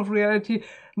interpretation of reality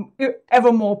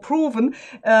ever more proven.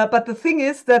 But the thing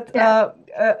is that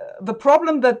the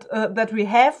problem that we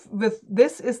have with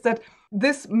this is that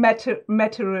this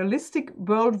materialistic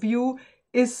worldview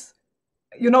is,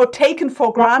 taken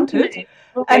for granted.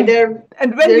 And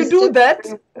when you do that,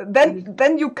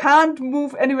 then you can't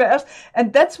move anywhere else.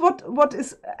 And that's what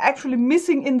is actually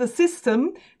missing in the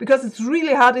system, because it's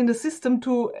really hard in the system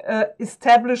to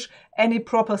establish any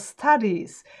proper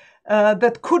studies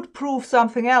that could prove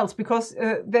something else, because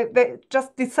they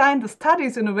just design the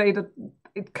studies in a way that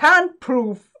it can't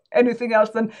prove anything else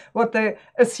than what they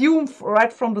assume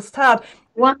right from the start.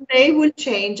 One day will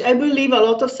change. I believe a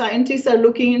lot of scientists are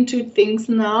looking into things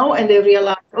now, and they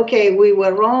realize, okay, we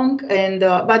were wrong, and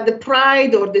but the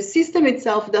pride or the system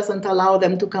itself doesn't allow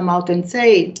them to come out and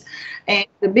say it, and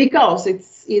because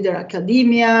it's either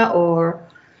academia or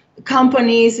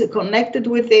companies connected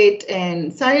with it,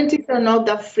 and scientists are not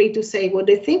that free to say what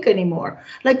they think anymore.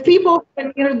 Like people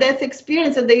with near-death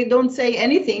experience and they don't say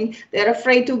anything. They're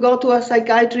afraid to go to a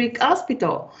psychiatric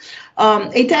hospital.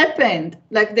 It happened.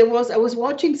 Like I was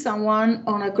watching someone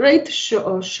on a great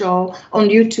show on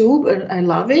YouTube, and I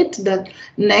love it, that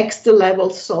Next Level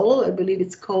Soul, I believe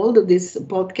it's called, this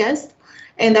podcast.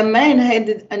 And a man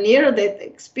had a near-death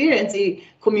experience. He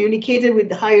communicated with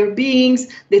the higher beings.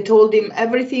 They told him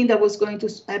everything that was going to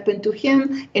happen to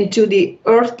him and to the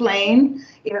earth plane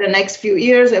in the next few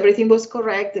years. Everything was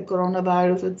correct, the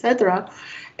coronavirus, etc.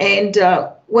 And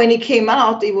when he came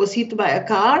out, he was hit by a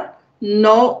car.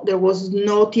 No, there was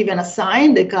not even a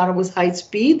sign. The car was high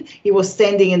speed. He was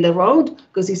standing in the road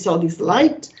because he saw this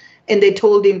light. And they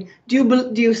told him, do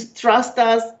you trust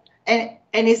us?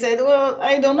 And he said, well,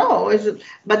 I don't know,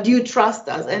 but do you trust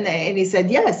us? And he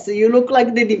said, yes, you look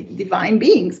like the divine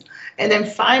beings. And then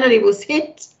finally he was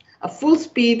hit at full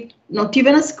speed, not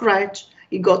even a scratch.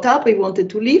 He got up, he wanted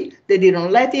to leave. They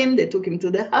didn't let him. They took him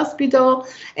to the hospital.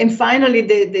 And finally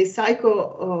the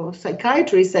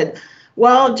psychiatrist said,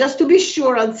 well, just to be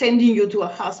sure, I'm sending you to a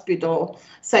hospital,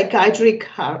 psychiatric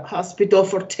hospital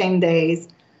for 10 days.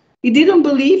 He didn't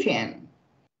believe him.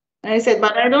 And I said,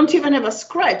 but I don't even have a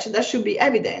scratch. That should be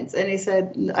evidence. And he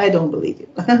said, I don't believe you.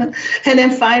 And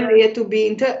then finally he had to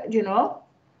be,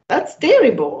 that's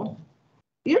terrible.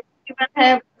 You don't even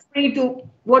have free to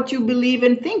what you believe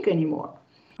and think anymore.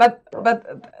 But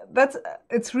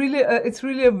it's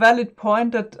really a valid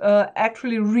point that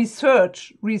actually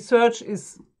research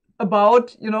is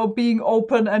about, being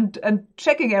open and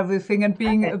checking everything and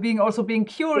being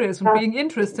curious and being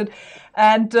interested.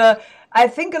 And I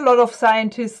think a lot of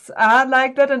scientists are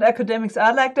like that and academics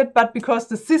are like that, but because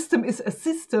the system is a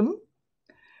system.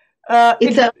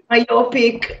 It's a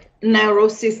myopic, narrow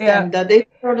system that they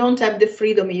don't have the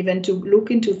freedom even to look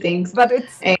into things. But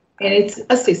it's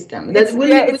a system. It's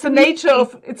the nature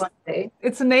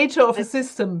of a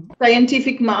system.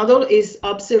 Scientific model is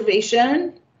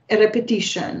observation and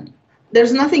repetition.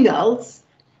 There's nothing else.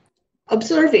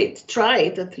 Observe it, try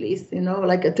it at least,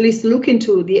 at least look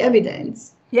into the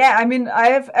evidence. Yeah, I mean, I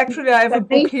have a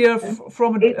book here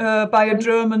by a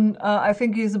German. I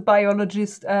think he's a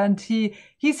biologist, and he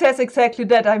says exactly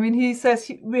that. I mean, he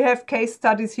says we have case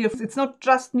studies here. It's not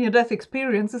just near-death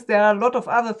experiences. There are a lot of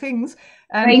other things.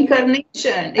 And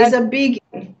reincarnation is a big.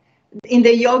 In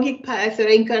the yogic path,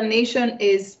 reincarnation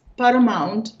is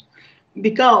paramount.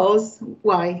 Because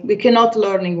why? We cannot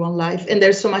learn in one life, and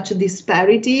there's so much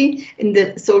disparity in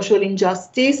the social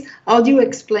injustice. How do you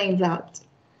explain that?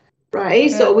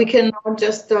 Right? Yeah. So we cannot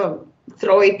just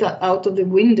throw it out of the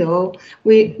window.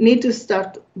 We need to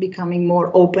start becoming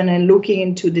more open and looking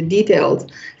into the details.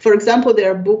 For example,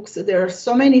 there are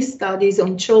so many studies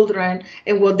on children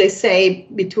and what they say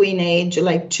between age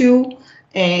like 2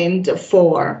 and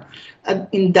 4.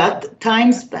 In that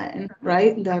time span,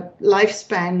 right, that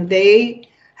lifespan, they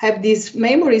have these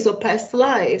memories of past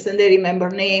lives and they remember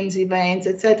names, events,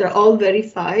 etc., all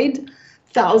verified,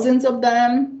 thousands of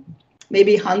them,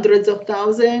 maybe hundreds of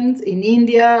thousands. In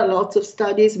India, lots of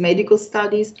studies, medical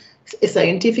studies,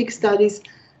 scientific studies.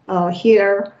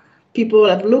 Here, people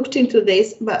have looked into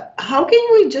this, but how can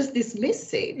we just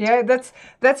dismiss it? Yeah, that's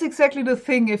exactly the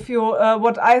thing. If you,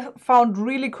 what I found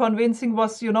really convincing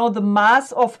was, the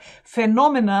mass of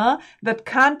phenomena that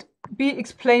can't be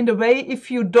explained away if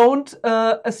you don't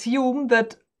assume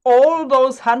that all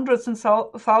those hundreds and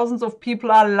thousands of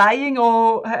people are lying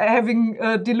or having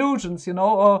delusions,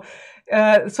 or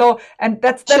so. And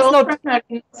that's Children not. are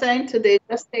innocent. They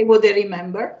just say what they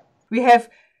remember. We have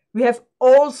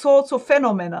all sorts of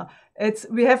phenomena.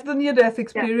 We have the near-death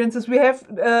experiences. Yeah. We have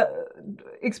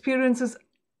experiences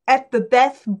at the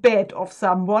deathbed of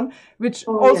someone, which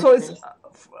is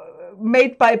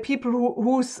made by people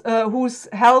whose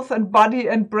health and body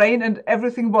and brain and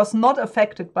everything was not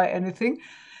affected by anything.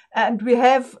 And we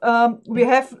have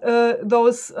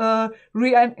those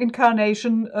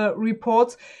reincarnation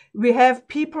reports. We have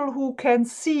people who can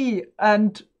see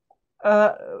and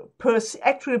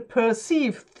actually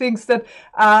perceive things that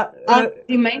are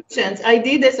dimensions. I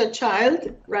did as a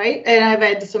child, right? And I've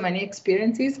had so many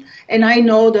experiences, and I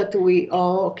know that we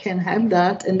all can have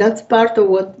that, and that's part of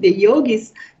what the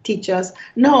yogis teach us.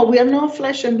 No, we are not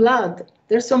flesh and blood.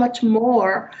 There's so much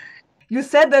more. You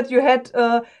said that you had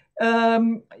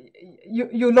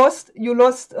you lost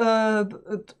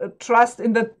trust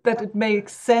in that it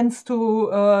makes sense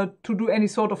to do any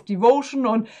sort of devotion,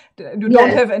 and you don't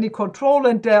have any control,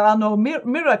 and there are no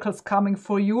miracles coming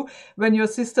for you when your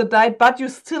sister died, but you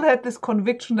still had this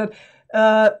conviction that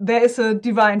there is a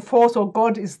divine force or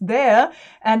God is there.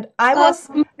 And I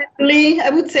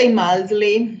would say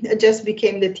mildly. I just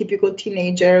became the typical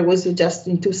teenager. I was just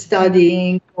into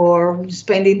studying or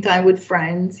spending time with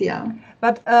friends. Yeah.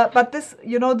 But this,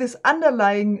 this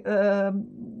underlying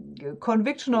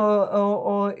conviction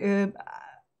or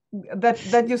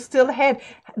that you still had,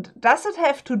 does it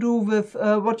have to do with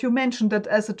what you mentioned, that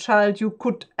as a child you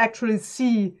could actually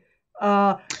see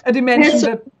a dimension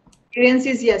that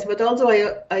experiences? Yes, but also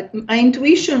my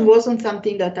intuition wasn't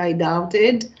something that I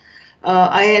doubted.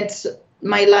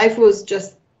 My life was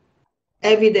just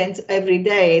evidence every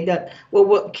day that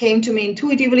what came to me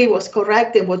intuitively was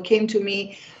correct, and what came to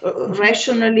me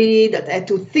rationally, that I had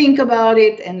to think about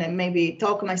it and then maybe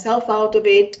talk myself out of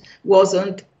it,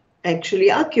 wasn't actually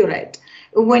accurate.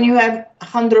 When you have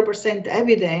 100%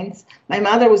 evidence, my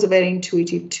mother was very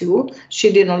intuitive too.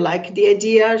 She didn't like the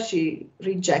idea. She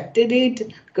rejected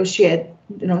it because she had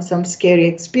some scary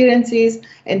experiences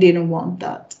and didn't want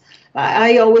that.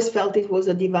 I always felt it was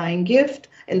a divine gift.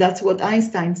 And that's what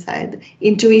Einstein said.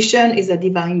 Intuition is a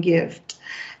divine gift.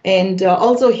 And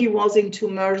also he was into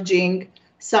merging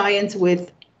science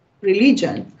with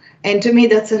religion. And to me,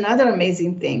 that's another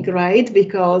amazing thing, right?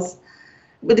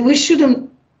 But we shouldn't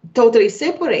totally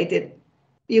separate it.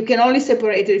 You can only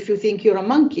separate it if you think you're a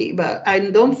monkey, but I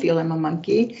don't feel I'm a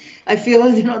monkey. I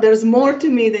feel, there's more to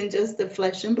me than just the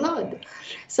flesh and blood.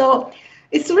 So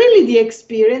it's really the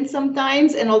experience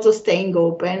sometimes, and also staying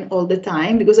open all the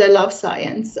time, because I love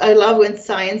science. I love when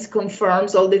science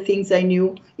confirms all the things I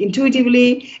knew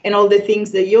intuitively and all the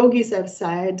things the yogis have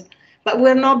said. But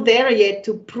we're not there yet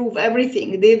to prove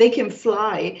everything. They can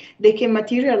fly, they can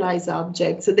materialize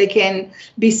objects, so they can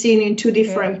be seen in two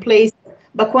different places.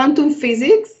 But quantum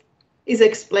physics is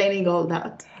explaining all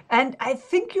that. And I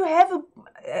think you have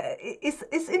is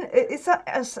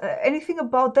anything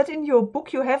about that in your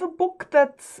book? You have a book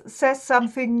that says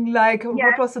something like,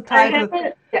 what was the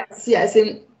title? Yes.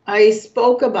 And I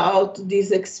spoke about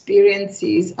these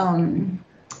experiences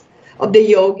of the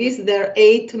yogis. There are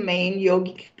 8 main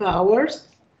yogic powers,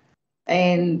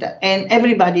 and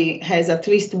everybody has at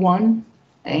least one.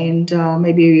 And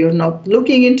maybe you're not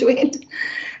looking into it.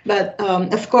 But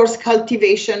of course,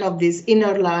 cultivation of this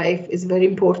inner life is very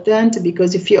important,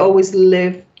 because if you always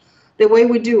live the way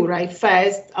we do, right,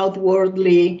 fast,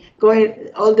 outwardly, going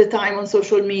all the time on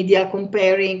social media,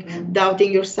 comparing,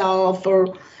 doubting yourself,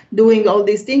 or doing all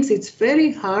these things, it's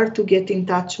very hard to get in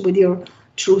touch with your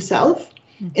true self.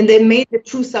 And they made the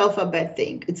true self a bad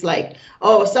thing. It's like,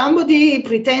 oh, somebody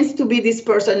pretends to be this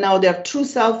person, now their true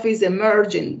self is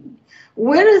emerging.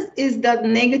 Where is that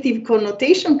negative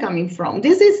connotation coming from?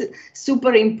 This is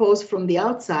superimposed from the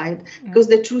outside, because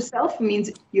the true self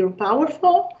means you're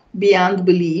powerful beyond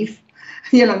belief,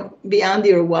 beyond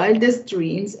your wildest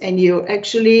dreams, and you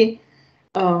actually,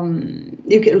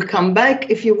 you can come back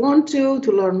if you want to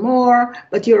learn more,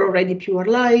 but you're already pure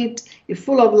light, you're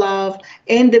full of love.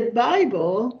 And the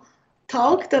Bible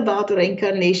talked about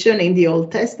reincarnation in the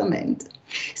Old Testament.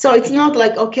 So it's not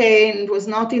like, it was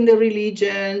not in the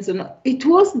religions, and it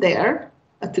was there,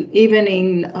 even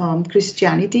in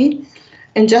Christianity.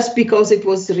 And just because it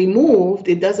was removed,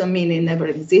 it doesn't mean it never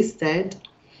existed,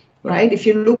 right? If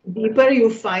you look deeper, you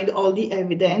find all the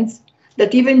evidence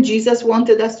that even Jesus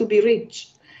wanted us to be rich.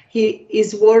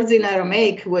 His words in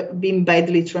Aramaic were being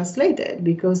badly translated,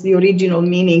 because the original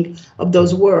meaning of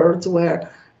those words were,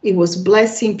 it was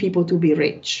blessing people to be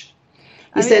rich.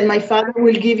 He said, my Father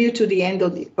will give you to the end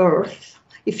of the earth.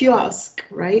 If you ask,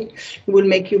 right, he will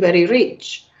make you very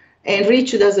rich. And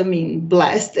rich doesn't mean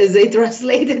blessed, as they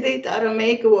translated it.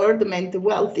 Aramaic word meant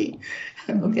wealthy.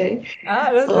 Okay.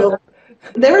 So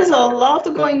there is a lot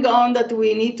going on that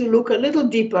we need to look a little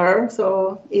deeper.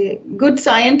 So good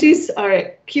scientists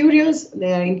are curious,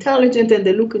 they are intelligent, and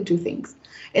they look into things.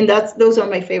 And those are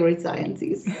my favorite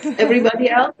scientists. Everybody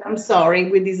else, I'm sorry,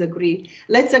 we disagree.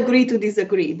 Let's agree to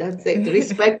disagree. That's it.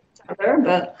 Respect each other,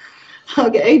 but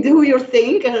okay, do your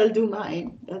thing and I'll do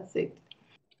mine. That's it.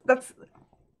 That's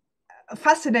a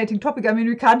fascinating topic. I mean,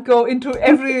 we can't go into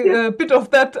every bit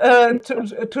of that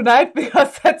tonight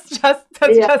because that's just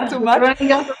too much.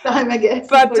 Running out of time, I guess.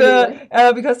 But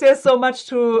because there's so much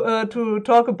to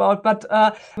talk about. But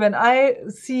when I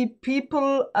see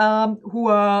people who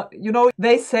are,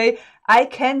 they say, I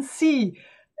can see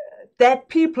dead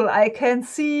people, I can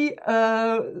see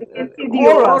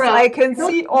auras, I can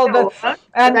see all that.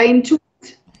 And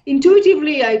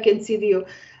intuitively, I can see the.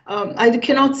 I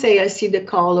cannot say I see the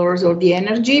colors or the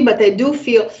energy, but I do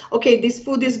feel, okay, this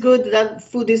food is good, that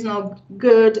food is not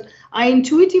good. I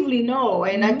intuitively know,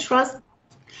 and I trust.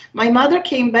 My mother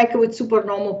came back with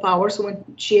supernormal powers when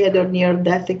she had her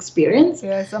near-death experience.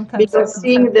 Yeah, sometimes. Because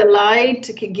seeing the light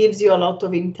gives you a lot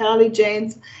of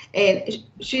intelligence, and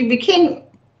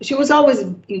she was always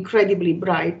incredibly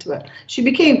bright, but she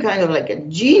became kind of like a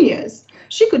genius.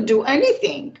 She could do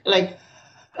anything, like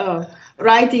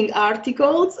writing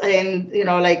articles and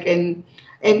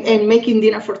and making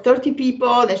dinner for 30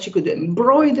 people. Then she could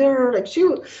embroider, like she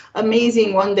was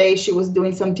amazing. One day she was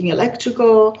doing something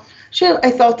electrical.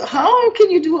 I thought, how can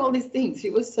you do all these things? She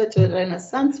was such a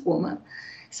Renaissance woman.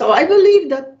 So I believe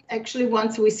that actually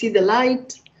once we see the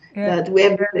light, that we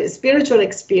have spiritual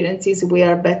experiences, we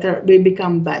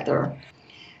become better.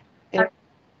 And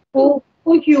full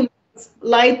humans,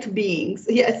 light beings,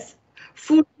 yes.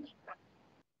 Full.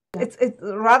 It's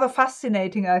rather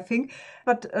fascinating, I think.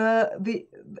 But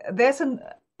there's an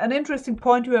interesting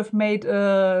point you have made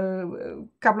a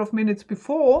couple of minutes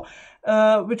before,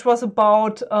 which was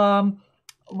about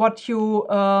what you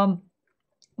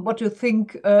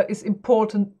think is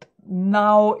important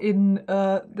now in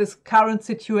this current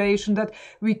situation, that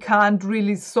we can't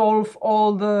really solve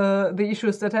all the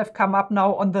issues that have come up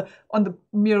now on the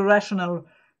mere rational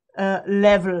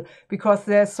level, because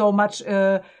there's so much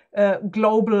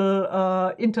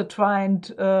global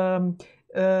intertwined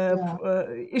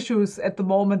issues at the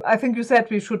moment. I think you said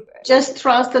we should just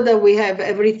trust that we have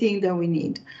everything that we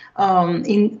need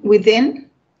within,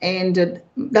 and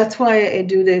that's why I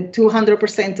do the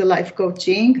 200% life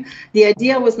coaching. The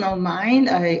idea was not mine.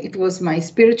 It was my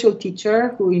spiritual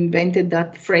teacher who invented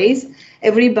that phrase.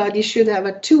 Everybody should have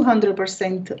a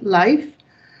 200% life,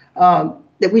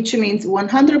 which means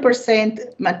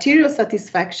 100% material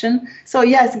satisfaction. So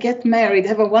yes, get married,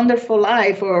 have a wonderful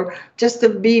life, or just to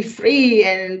be free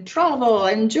and travel,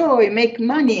 enjoy, make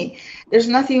money. There's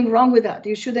nothing wrong with that.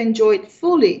 You should enjoy it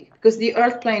fully, because the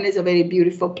earth plane is a very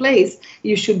beautiful place.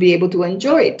 You should be able to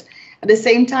enjoy it. At the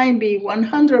same time, be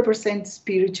 100%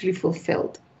 spiritually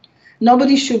fulfilled.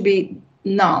 Nobody should be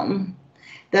numb.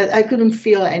 That I couldn't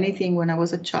feel anything when I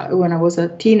was a child, when I was a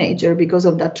teenager, because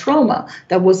of that trauma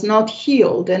that was not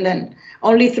healed. And then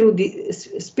only through the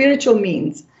spiritual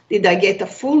means did I get a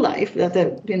full life.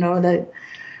 And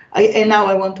now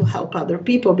I want to help other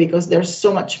people, because there's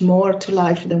so much more to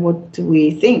life than what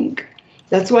we think.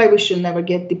 That's why we should never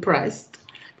get depressed,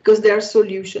 because there are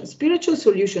solutions. Spiritual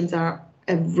solutions are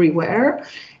everywhere.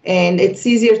 And it's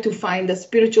easier to find a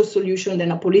spiritual solution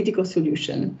than a political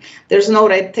solution. There's no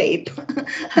red tape,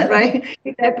 right?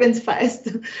 It happens fast.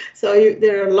 So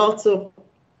there are lots of,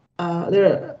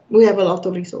 we have a lot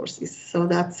of resources. So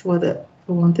that's what I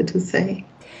wanted to say.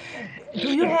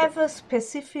 Do you have a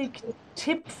specific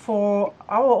tip for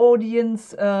our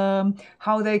audience,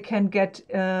 how they can get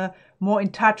more in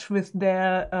touch with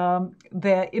their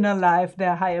inner life,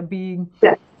 their higher being?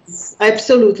 Yes,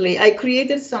 absolutely. I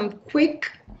created some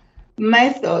quick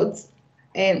methods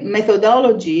and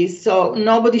methodologies so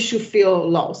nobody should feel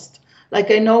lost. Like,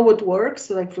 I know what works.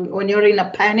 Like when you're in a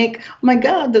panic, oh my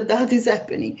God, that is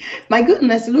happening. My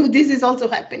goodness, look, this is also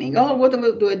happening. Oh, what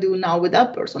do I do now with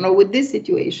that person or with this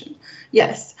situation?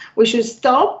 Yes, we should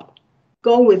stop,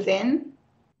 go within.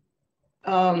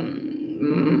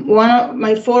 One of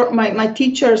my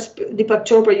teachers, Deepak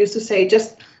Chopra, used to say,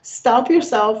 just stop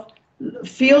yourself,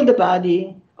 feel the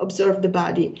body, observe the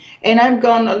body. And I've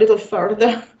gone a little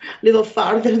farther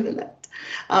than that.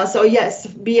 So yes,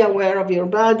 be aware of your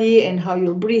body and how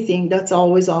you're breathing. That's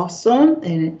always awesome.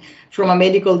 And from a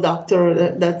medical doctor,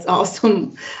 that's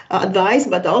awesome advice.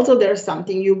 But also there's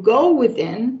something you go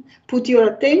within, put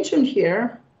your attention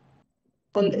here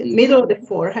on the middle of the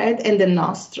forehead and the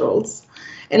nostrils.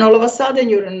 And all of a sudden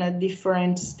you're in a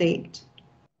different state.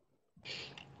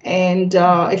 And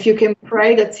if you can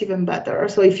pray, that's even better.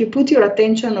 So if you put your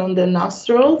attention on the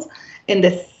nostrils and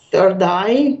the third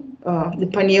eye, the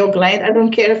pineal gland, I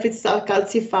don't care if it's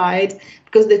calcified,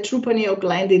 because the true pineal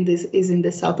gland is in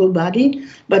the subtle body,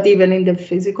 but even in the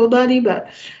physical body. But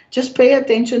just pay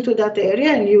attention to that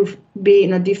area and you'll be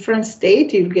in a different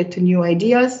state. You'll get new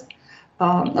ideas.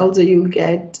 Also, you'll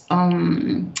get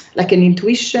like an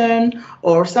intuition,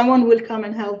 or someone will come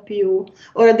and help you,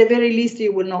 or at the very least,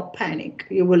 you will not panic.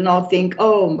 You will not think,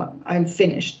 oh, I'm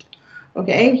finished.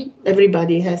 Okay,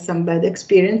 everybody has some bad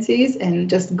experiences, and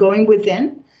just going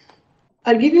within.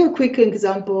 I'll give you a quick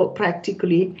example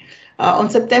practically. On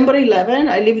September 11,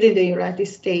 I lived in the United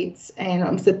States, and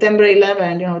on September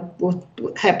 11, what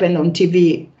happened on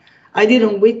TV, I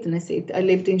didn't witness it. I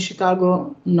lived in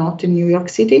Chicago, not in New York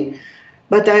City.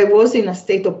 But I was in a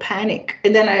state of panic.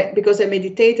 And then because I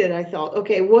meditated, I thought,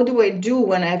 okay, what do I do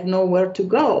when I have nowhere to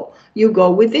go? You go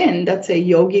within. That's a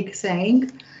yogic saying.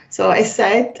 So I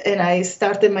sat and I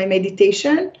started my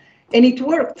meditation, and it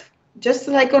worked just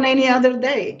like on any other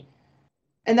day.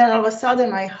 And then all of a sudden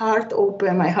my heart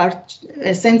opened,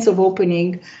 a sense of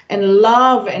opening and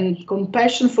love and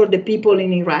compassion for the people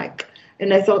in Iraq.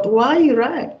 And I thought, why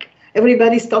Iraq?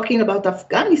 Everybody's talking about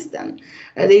Afghanistan.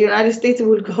 The United States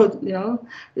will go,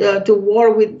 to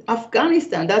war with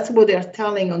Afghanistan. That's what they're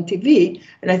telling on TV.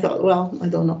 And I thought, well, I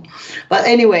don't know. But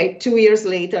anyway, 2 years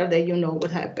later, then you know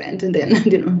what happened. And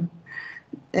then,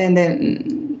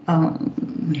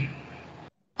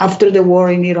 after the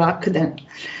war in Iraq, then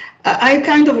I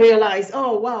kind of realized,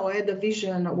 oh, wow, I had a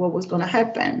vision of what was going to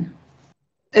happen.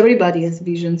 Everybody has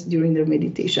visions during their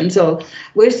meditation. So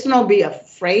let's not be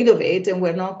afraid of it, and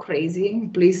we're not crazy.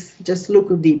 Please just look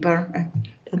deeper.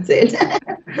 That's it.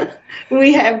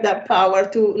 We have that power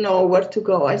to know where to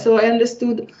go. And so I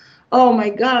understood, oh my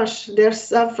gosh, they're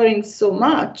suffering so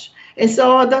much. And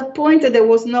so at that point, there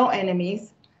was no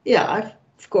enemies. Yeah,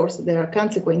 of course, there are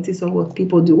consequences of what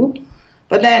people do.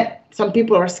 But then some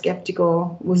people are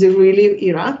skeptical. Was it really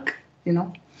Iraq?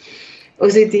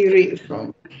 Was it really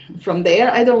from there?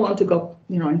 I don't want to go,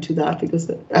 into that, because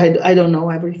I don't know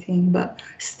everything. But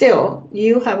still,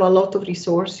 you have a lot of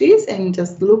resources, and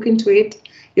just look into it.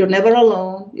 You're never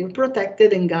alone. You're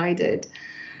protected and guided,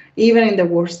 even in the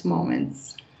worst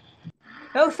moments.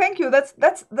 Oh, thank you. That's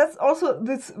also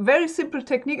this very simple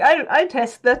technique. I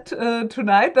test that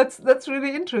tonight. That's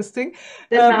really interesting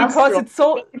because it's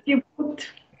so. If you put.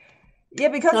 Yeah,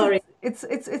 because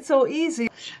it's so easy.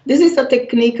 This is a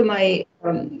technique my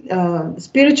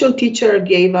spiritual teacher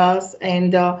gave us,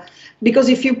 and because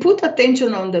if you put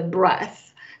attention on the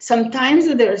breath,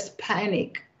 sometimes there's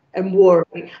panic and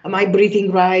worry. Am I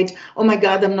breathing right? Oh my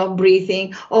God, I'm not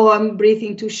breathing. Oh, I'm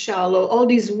breathing too shallow. All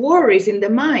these worries in the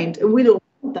mind, and we don't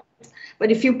want that.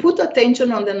 But if you put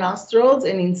attention on the nostrils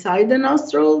and inside the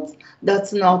nostrils,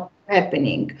 that's not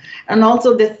happening. And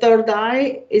also the third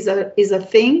eye is a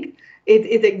thing.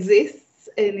 It exists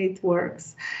and it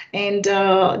works. And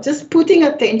just putting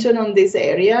attention on this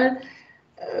area,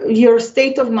 your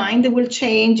state of mind will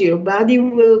change. Your body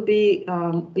will be,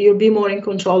 you'll be more in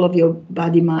control of your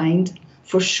body-mind,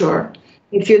 for sure.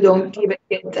 If you don't even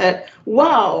get that,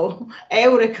 wow,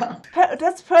 eureka.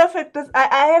 That's perfect.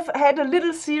 I have had a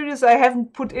little series. I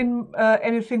haven't put in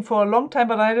anything for a long time,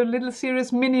 but I had a little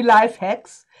series, mini life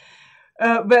hacks.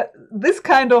 But this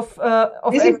kind of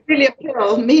this is really a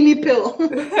pill, mini pill.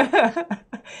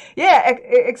 Yeah,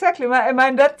 exactly. I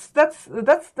mean,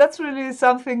 that's really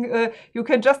something you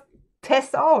can just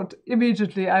test out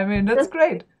immediately. I mean, that's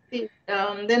great.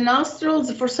 The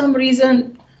nostrils, for some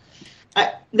reason,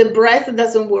 the breath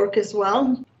doesn't work as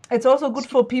well. It's also good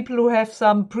for people who have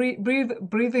some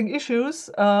breathing issues.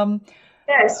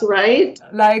 Yes, right.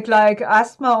 Like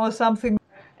asthma or something.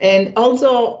 And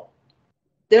also,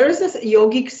 there is a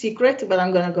yogic secret, but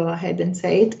I'm going to go ahead and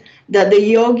say it, that the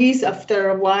yogis, after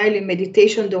a while in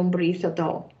meditation, don't breathe at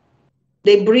all.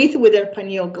 They breathe with their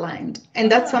pineal gland. And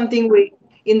that's something we,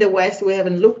 in the West, we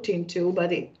haven't looked into, but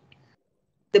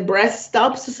the breath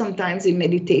stops sometimes in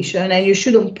meditation, and you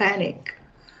shouldn't panic.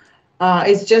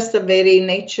 It's just a very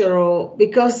natural,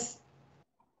 because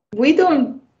we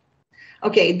don't,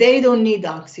 okay, they don't need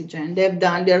oxygen.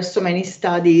 There's so many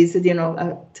studies,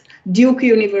 at Duke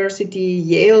University,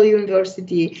 Yale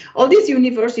University, all these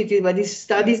universities, but these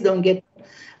studies don't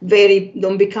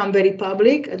become very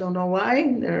public. I don't know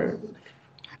why. They're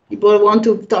People want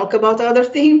to talk about other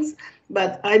things,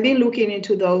 but I've been looking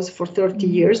into those for 30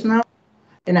 years now.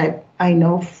 And I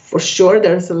know for sure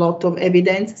there's a lot of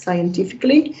evidence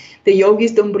scientifically. The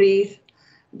yogis don't breathe.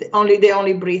 They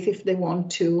only breathe if they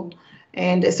want to.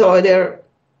 And so their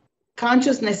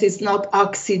consciousness is not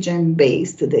oxygen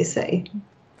based, they say.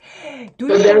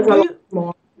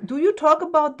 Do you talk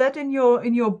about that in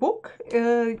your book?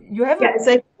 You have Yes,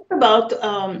 I talk about.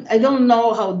 I don't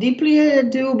know how deeply I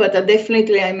do, but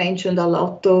definitely I mentioned a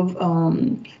lot of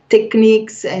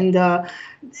techniques and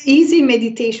easy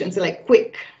meditations, like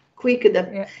quick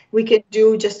that we can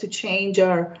do just to change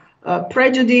our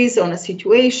prejudice on a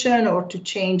situation or to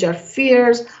change our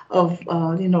fears of,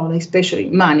 especially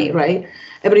money, right?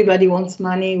 Everybody wants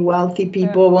money. Wealthy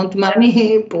people want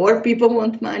money. Poor people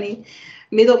want money.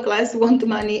 Middle class want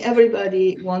money.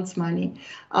 Everybody wants money.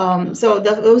 So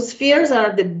those fears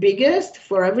are the biggest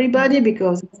for everybody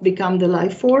because it's become the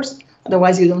life force.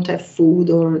 Otherwise, you don't have food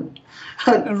or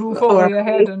a roof over your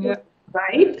head,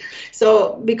 right?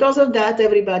 So because of that,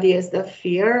 everybody has that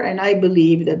fear, and I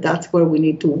believe that that's where we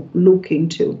need to look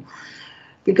into,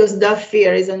 because that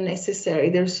fear is unnecessary.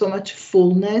 There's so much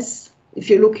fullness. If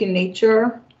you look in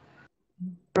nature,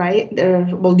 right, there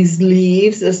are all these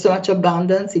leaves, there's so much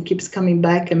abundance. It keeps coming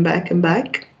back and back and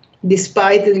back,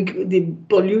 despite the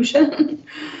pollution.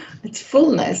 It's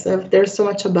fullness. There's so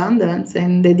much abundance,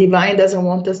 and the divine doesn't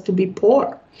want us to be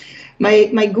poor.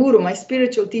 My guru, my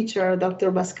spiritual teacher,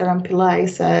 Dr. Bhaskaran Pillai,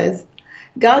 says,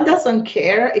 God doesn't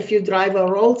care if you drive a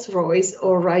Rolls Royce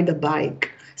or ride a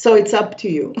bike. So it's up to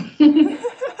you.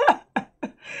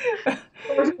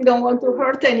 Of course, we don't want to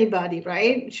hurt anybody,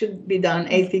 right? It should be done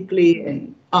ethically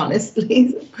and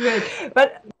honestly. Great.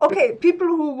 But okay, people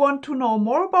who want to know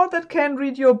more about that can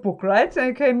read your book, right?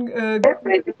 They can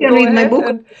read my book.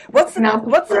 And what's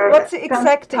the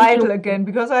exact title again?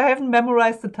 Because I haven't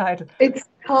memorized the title. It's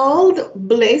called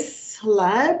Bliss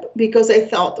Lab because I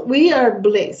thought we are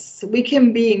bliss. We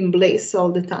can be in bliss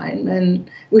all the time, and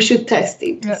we should test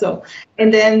it. Yeah. So,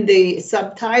 and then the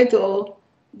subtitle,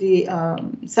 the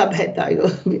subhead title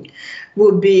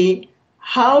would be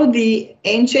how the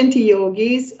ancient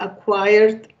yogis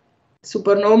acquired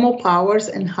supernormal powers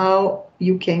and how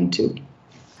you came to.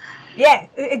 Yeah,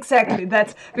 exactly.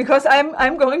 That's because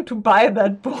I'm going to buy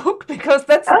that book because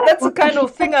that's the kind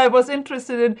of thing I was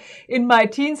interested in my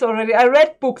teens already. I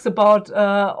read books about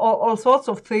all sorts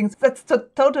of things. That's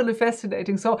totally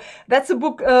fascinating. So that's a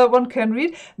book one can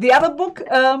read. The other book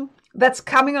that's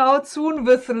coming out soon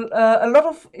with a lot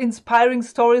of inspiring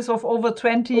stories of over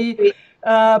 20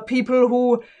 people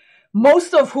who,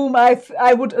 most of whom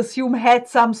I would assume had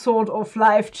some sort of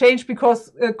life change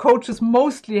because coaches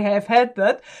mostly have had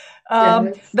that.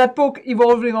 Yes. That book,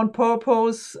 Evolving on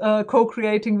Purpose,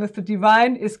 Co-Creating with the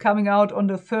Divine, is coming out on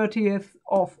the 30th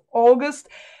of August.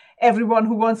 Everyone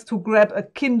who wants to grab a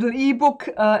Kindle ebook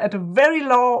at a very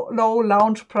low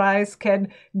launch price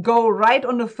can go right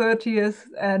on the 30th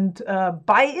and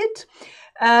buy it.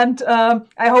 And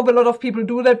I hope a lot of people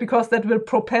do that because that will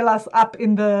propel us up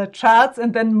in the charts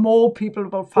and then more people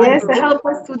will find it. Yes, help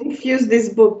us to diffuse this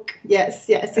book. Yes.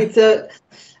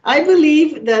 I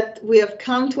believe that we have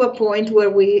come to a point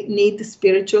where we need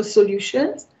spiritual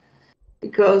solutions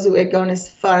because we're going as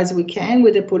far as we can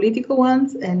with the political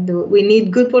ones, and we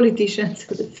need good politicians,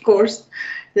 of course,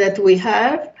 that we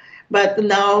have. But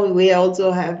now we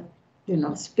also have,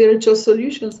 spiritual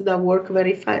solutions that work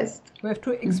very fast. We have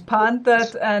to expand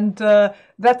that, and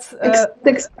that's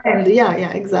expand.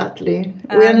 Yeah, exactly.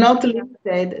 We are not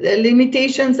limited. The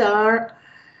limitations are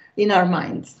in our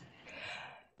minds.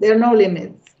 There are no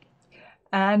limits.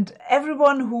 And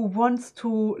everyone who wants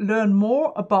to learn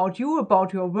more about you,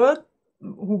 about your work,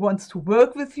 who wants to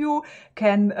work with you,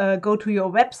 can go to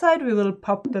your website. We will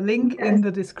pop the link in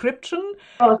the description.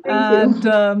 Oh, thank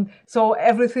you. So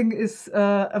everything is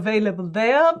available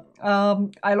there.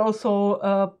 I'll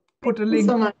also put a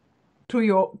link to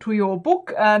your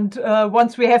book, and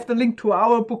once we have the link to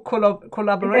our book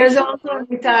collaboration. There's also an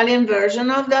Italian version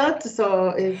of that, so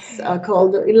it's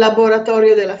called Il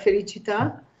Laboratorio della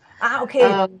Felicità.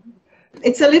 Okay.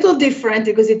 It's a little different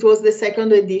because it was the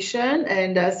second edition,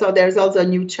 and so there's also a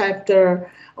new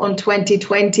chapter on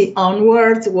 2020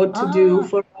 onwards, what to do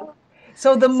for.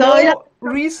 So the more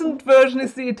recent version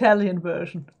is the Italian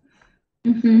version.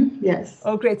 Mm-hmm. Yes.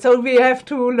 Oh, great. So we have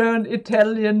to learn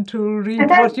Italian to read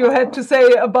what you had to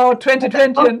say about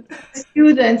 2020.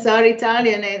 Students are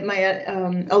Italian, and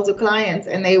my also clients,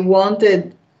 and they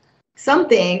wanted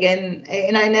something,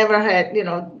 and I never had,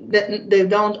 they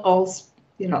don't all,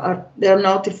 they're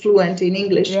not fluent in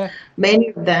English, many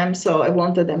of them. So I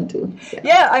wanted them to.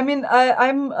 Yeah, I mean,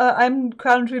 I'm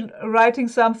currently writing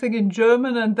something in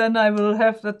German, and then I will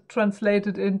have that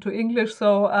translated into English.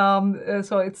 So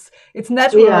so it's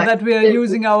natural that we are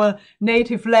using our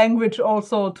native language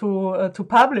also to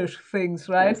publish things,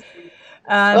 right? Yes.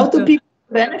 And well, to people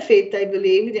benefit, I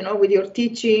believe, with your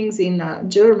teachings in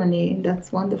Germany.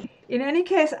 That's wonderful. In any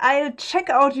case, I'll check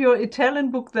out your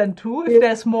Italian book then too, if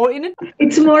there's more in it.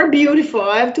 It's more beautiful.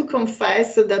 I have to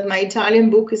confess that my Italian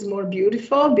book is more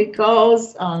beautiful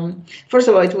because, first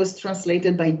of all, it was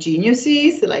translated by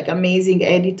geniuses, like amazing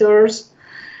editors.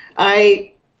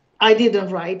 I didn't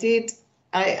write it.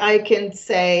 I can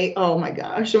say, oh my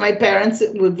gosh, my parents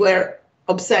were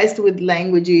obsessed with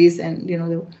languages, and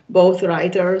both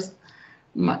writers.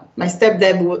 My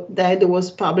stepdad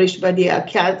was published by the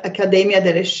Accademia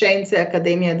delle Scienze,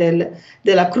 Accademia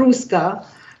della Crusca.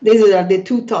 These are the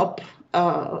two top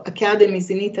academies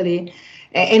in Italy,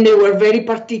 and they were very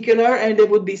particular, and they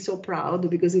would be so proud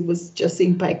because it was just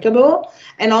impeccable.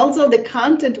 And also the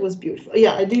content was beautiful.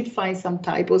 Yeah, I did find some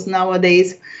typos.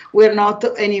 Nowadays, we're not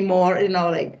anymore,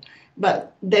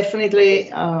 but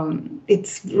definitely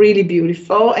it's really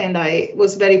beautiful, and I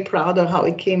was very proud of how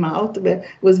it came out. I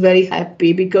was very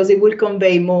happy because it will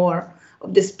convey more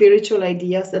of the spiritual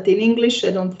ideas that in English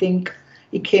I don't think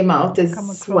it came out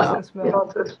as well.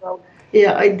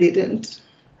 Yeah, I didn't.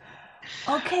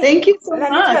 Okay. Thank you so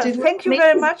much. Thank you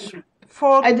very much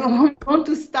for. I don't want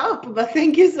to stop, but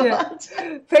thank you so much.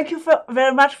 Thank you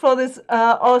very much for this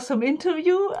awesome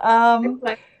interview. And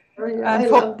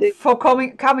for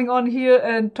coming on here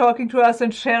and talking to us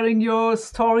and sharing your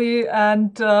story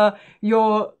and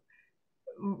your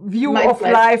view of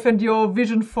life and your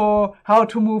vision for how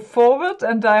to move forward.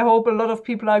 And I hope a lot of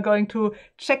people are going to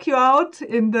check you out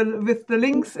with the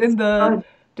links in the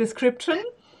description.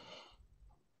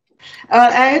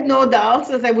 I had no doubts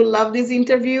that I would love this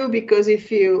interview because if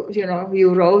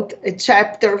you wrote a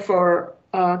chapter for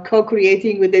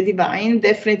co-creating with the divine,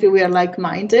 definitely we are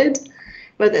like-minded.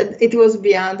 But it was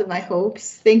beyond my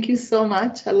hopes. Thank you so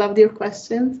much. I loved your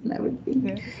questions and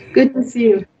everything. Good to see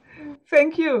you.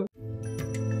 Thank you.